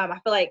 I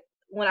feel like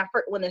when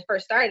it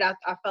first started,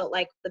 I felt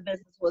like the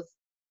business was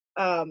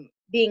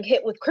being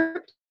hit with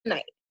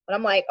kryptonite. But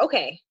I'm like,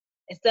 okay,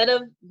 instead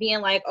of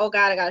being like, oh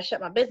God, I gotta shut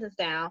my business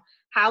down,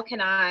 how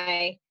can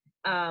I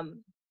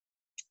um,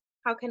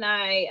 how can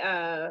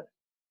I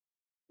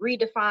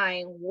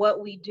redefine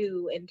what we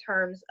do in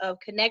terms of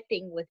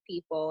connecting with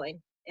people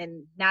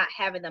and not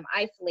having them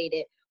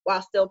isolated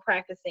while still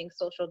practicing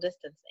social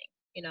distancing,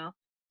 you know?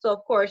 So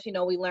of course,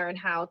 we're learning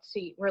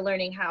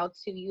how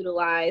to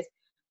utilize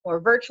more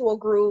virtual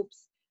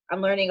groups.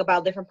 I'm learning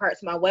about different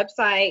parts of my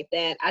website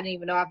that I didn't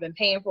even know I've been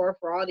paying for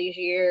all these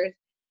years,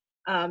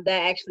 that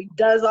actually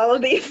does all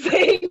of these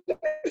things.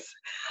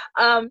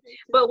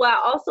 But what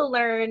I also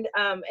learned,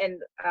 and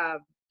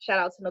shout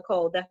out to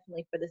Nicole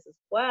definitely for this as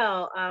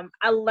well.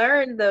 I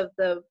learned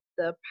the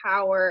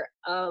power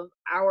of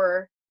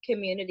our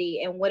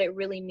community and what it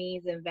really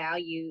means and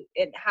value,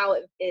 and how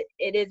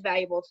it is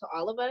valuable to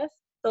all of us.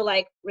 So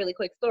like, really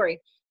quick story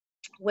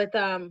with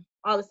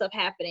all the stuff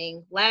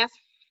happening last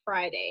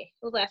Friday.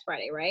 It was last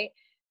Friday, right?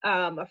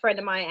 A friend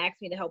of mine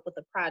asked me to help with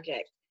a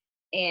project,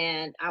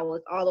 and I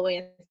was all the way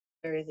in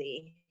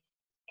Jersey,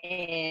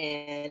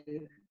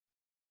 and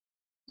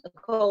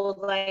Nicole was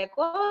like,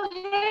 well,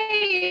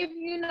 hey,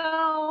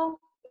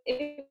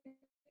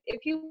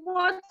 if you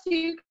want to,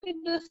 you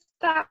can just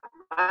stop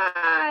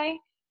by.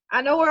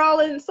 I know we're all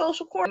in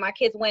social quarantine. My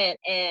kids went,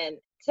 and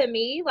to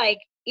me, like,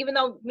 even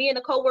though me and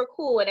Nicole were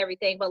cool and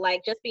everything, but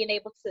like just being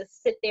able to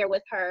sit there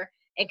with her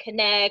and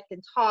connect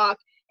and talk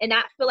and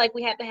not feel like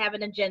we had to have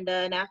an agenda,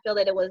 and I feel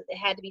that it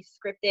had to be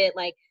scripted,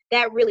 like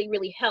that really,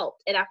 really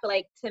helped. And I feel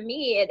like to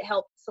me it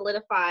helped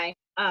solidify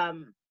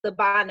the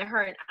bond that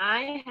her and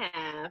I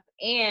have,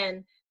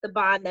 and the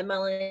bond that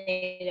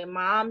Melanated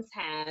Moms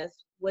has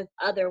with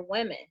other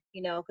women,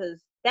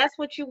 because that's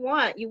what you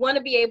want. You want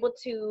to be able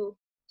to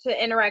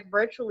interact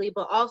virtually,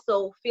 but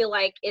also feel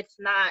like it's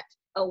not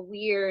a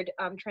weird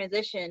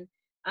transition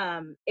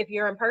if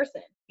you're in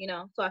person,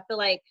 So I feel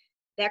like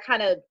that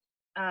kind of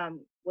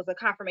was a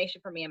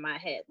confirmation for me in my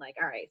head. Like,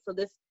 all right, so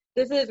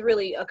this is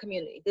really a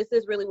community. This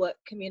is really what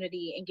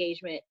community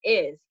engagement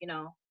is,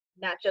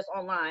 not just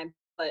online,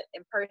 but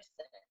in person.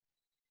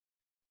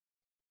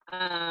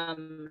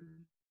 Um,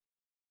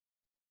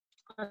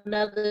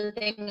 Another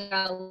thing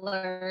I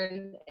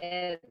learned,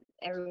 and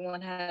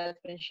everyone has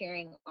been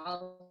sharing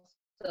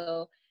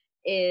also,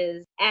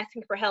 is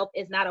asking for help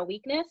is not a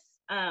weakness.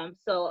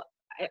 So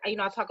I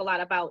talk a lot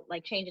about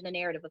like changing the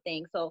narrative of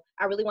things. So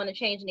I really want to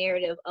change the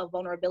narrative of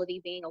vulnerability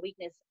being a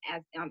weakness,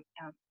 as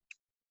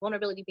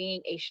vulnerability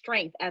being a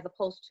strength as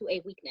opposed to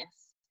a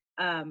weakness.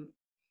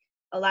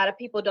 A lot of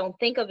people don't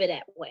think of it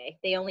that way.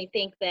 They only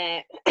think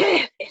that,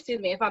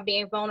 excuse me, if I'm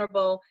being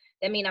vulnerable,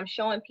 that means I'm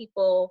showing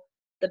people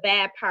the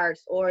bad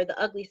parts or the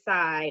ugly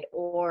side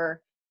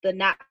or the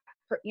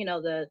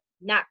the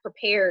not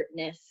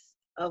preparedness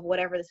of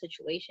whatever the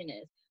situation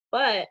is.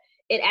 But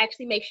it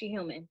actually makes you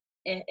human.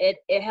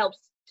 It helps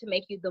to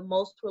make you the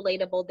most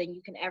relatable than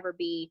you can ever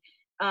be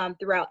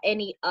throughout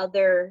any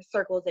other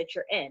circles that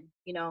you're in.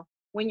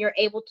 When you're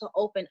able to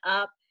open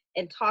up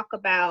and talk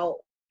about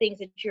things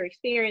that you're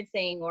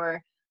experiencing,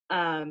 or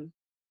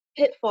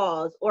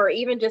pitfalls, or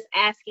even just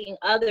asking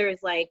others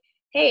like,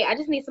 hey, I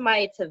just need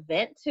somebody to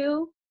vent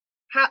to.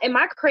 How am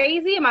I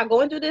crazy? Am I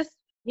going through this?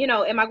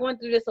 Am I going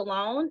through this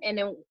alone? And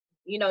then,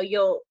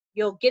 you'll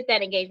get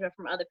that engagement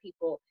from other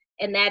people.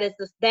 And that is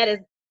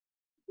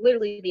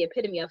literally the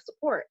epitome of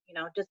support,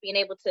 just being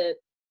able to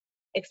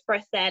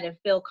express that and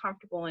feel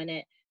comfortable in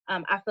it.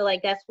 I feel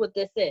like that's what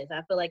this is.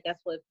 I feel like that's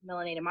what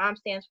Melanated Mom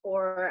stands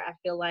for. I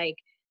feel like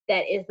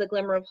that is the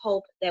glimmer of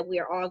hope that we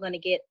are all going to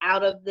get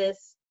out of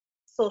this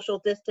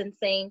social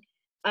distancing.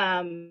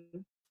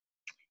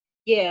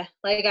 Yeah,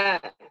 like I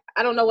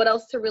don't know what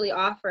else to really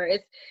offer.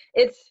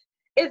 It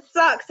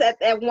sucks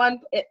at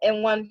one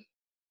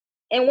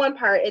in one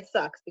part. It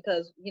sucks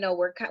because we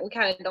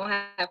kind of don't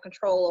have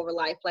control over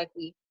life like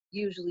we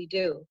usually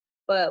do.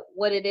 But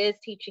what it is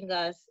teaching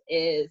us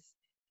is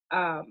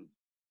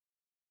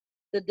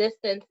the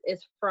distance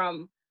is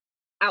from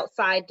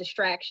outside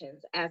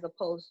distractions as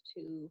opposed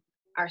to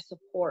our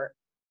support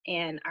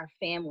and our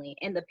family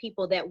and the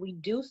people that we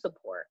do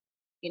support.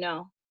 You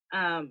know,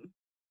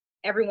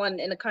 everyone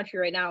in the country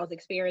right now is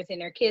experiencing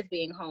their kids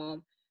being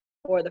home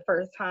for the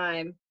first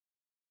time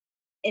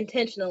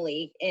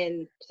intentionally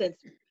in since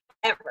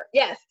ever.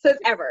 Yes, since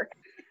ever.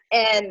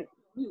 And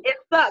it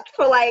sucked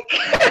for like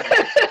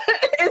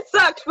it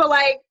sucked for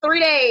like 3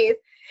 days.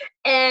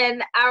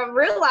 And I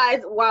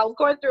realized while I was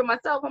going through it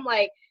myself, I'm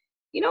like,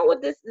 you know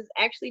what this is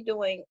actually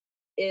doing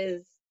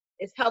is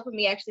helping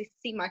me actually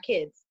see my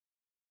kids.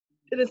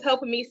 It is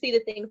helping me see the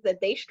things that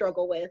they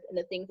struggle with and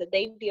the things that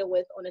they deal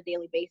with on a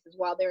daily basis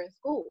while they're in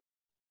school.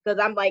 Because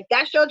I'm like,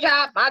 that's your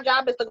job. My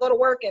job is to go to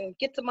work and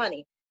get some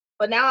money.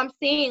 But now I'm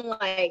seeing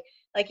like,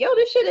 yo,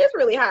 this shit is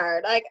really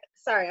hard. Like,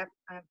 sorry,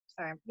 I'm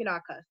sorry. You know, I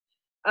cuss.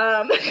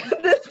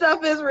 This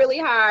stuff is really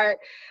hard.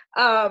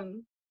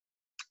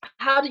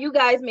 How do you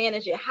guys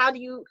manage it? How do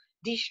you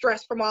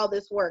de-stress from all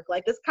this work?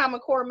 Like this Common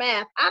Core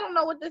math, I don't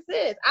know what this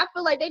is. I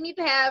feel like they need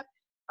to have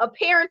a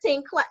parent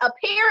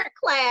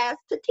class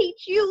to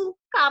teach you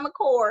Common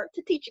Core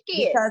to teach your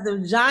kids. Because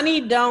if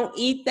Johnny don't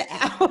eat the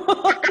apple,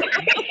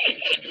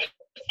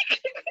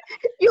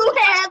 you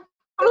have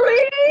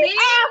 3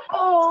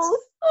 apples.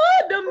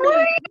 Oh, the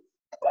meat.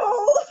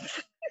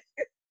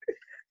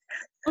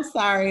 I'm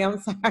sorry.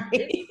 Listen.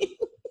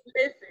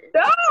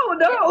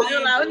 No.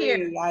 Still out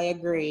here. I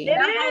agree. It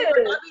I'll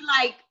is. be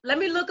like, let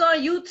me look on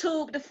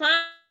YouTube to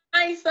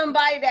find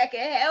somebody that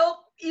can help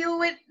you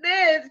with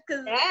this,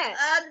 because Yes.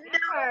 I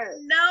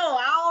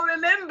don't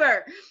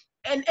remember.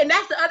 And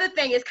that's the other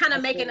thing, it's kind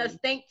of making us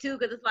think too,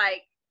 because it's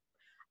like,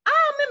 I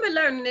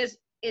remember learning this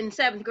in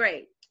 7th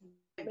grade.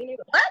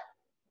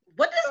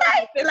 What does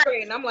that? Fifth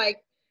grade, and I'm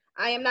like,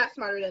 I am not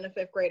smarter than a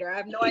 5th grader. I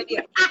have no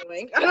idea what I'm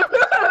doing. I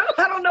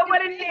don't know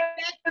what it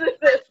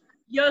is.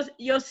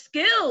 Your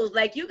skills,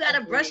 like you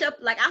gotta brush up.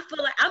 Like I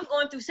feel like I'm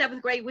going through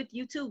 7th grade with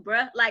you too,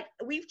 bruh. Like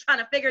we trying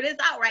to figure this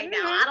out right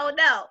now. I don't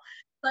know.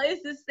 So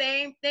it's the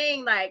same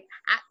thing. Like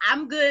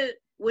I'm good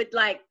with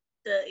like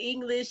the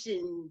English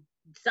and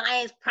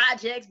science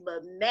projects,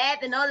 but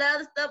math and all the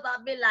other stuff,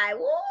 I'll be like,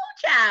 whoa,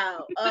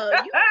 child, you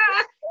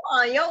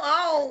on your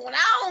own.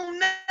 I don't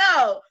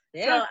know.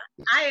 Yeah. So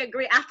I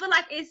agree. I feel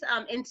like it's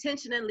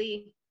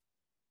intentionally.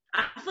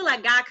 I feel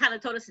like God kind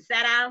of told us to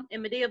sit down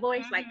in Medea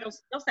voice. Like, don't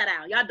sit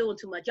down. Y'all doing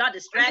too much. Y'all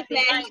distracted.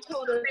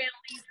 Go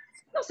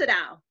sit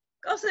down.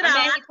 Go sit down.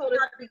 So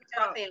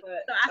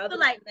I feel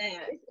like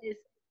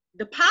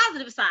the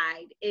positive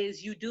side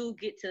is you do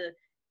get to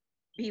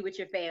be with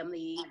your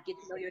family, get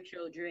to know your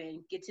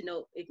children, get to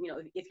know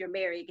if you're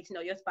married, get to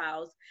know your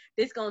spouse.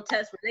 This gonna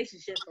test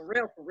relationships for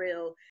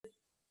real.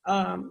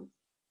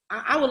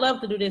 I would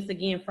love to do this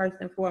again first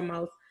and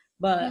foremost.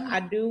 But I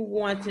do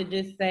want to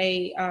just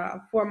say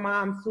for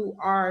moms who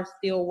are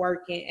still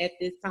working at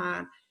this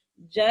time,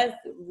 just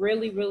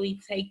really,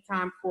 really take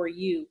time for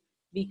you.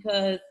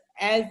 Because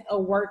as a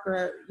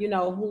worker,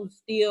 who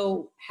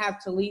still have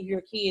to leave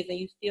your kids and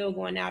you still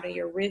going out and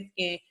you're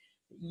risking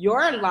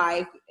your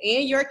life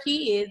and your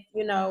kids,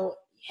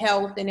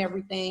 health and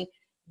everything,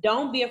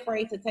 don't be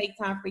afraid to take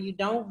time for you.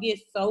 Don't get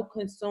so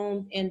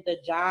consumed in the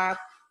job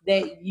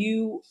that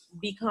you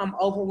become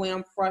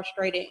overwhelmed,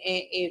 frustrated,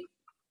 and it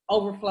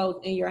overflows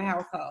in your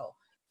household.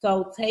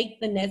 So take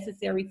the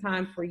necessary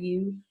time for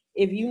you.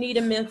 If you need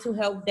a mental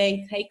health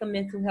day, take a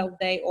mental health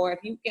day. Or if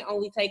you can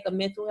only take a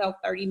mental health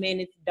 30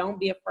 minutes, don't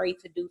be afraid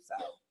to do so.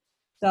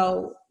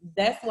 So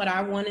that's what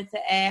I wanted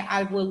to add.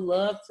 I would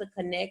love to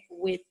connect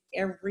with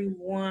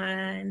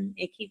everyone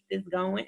and keep this going.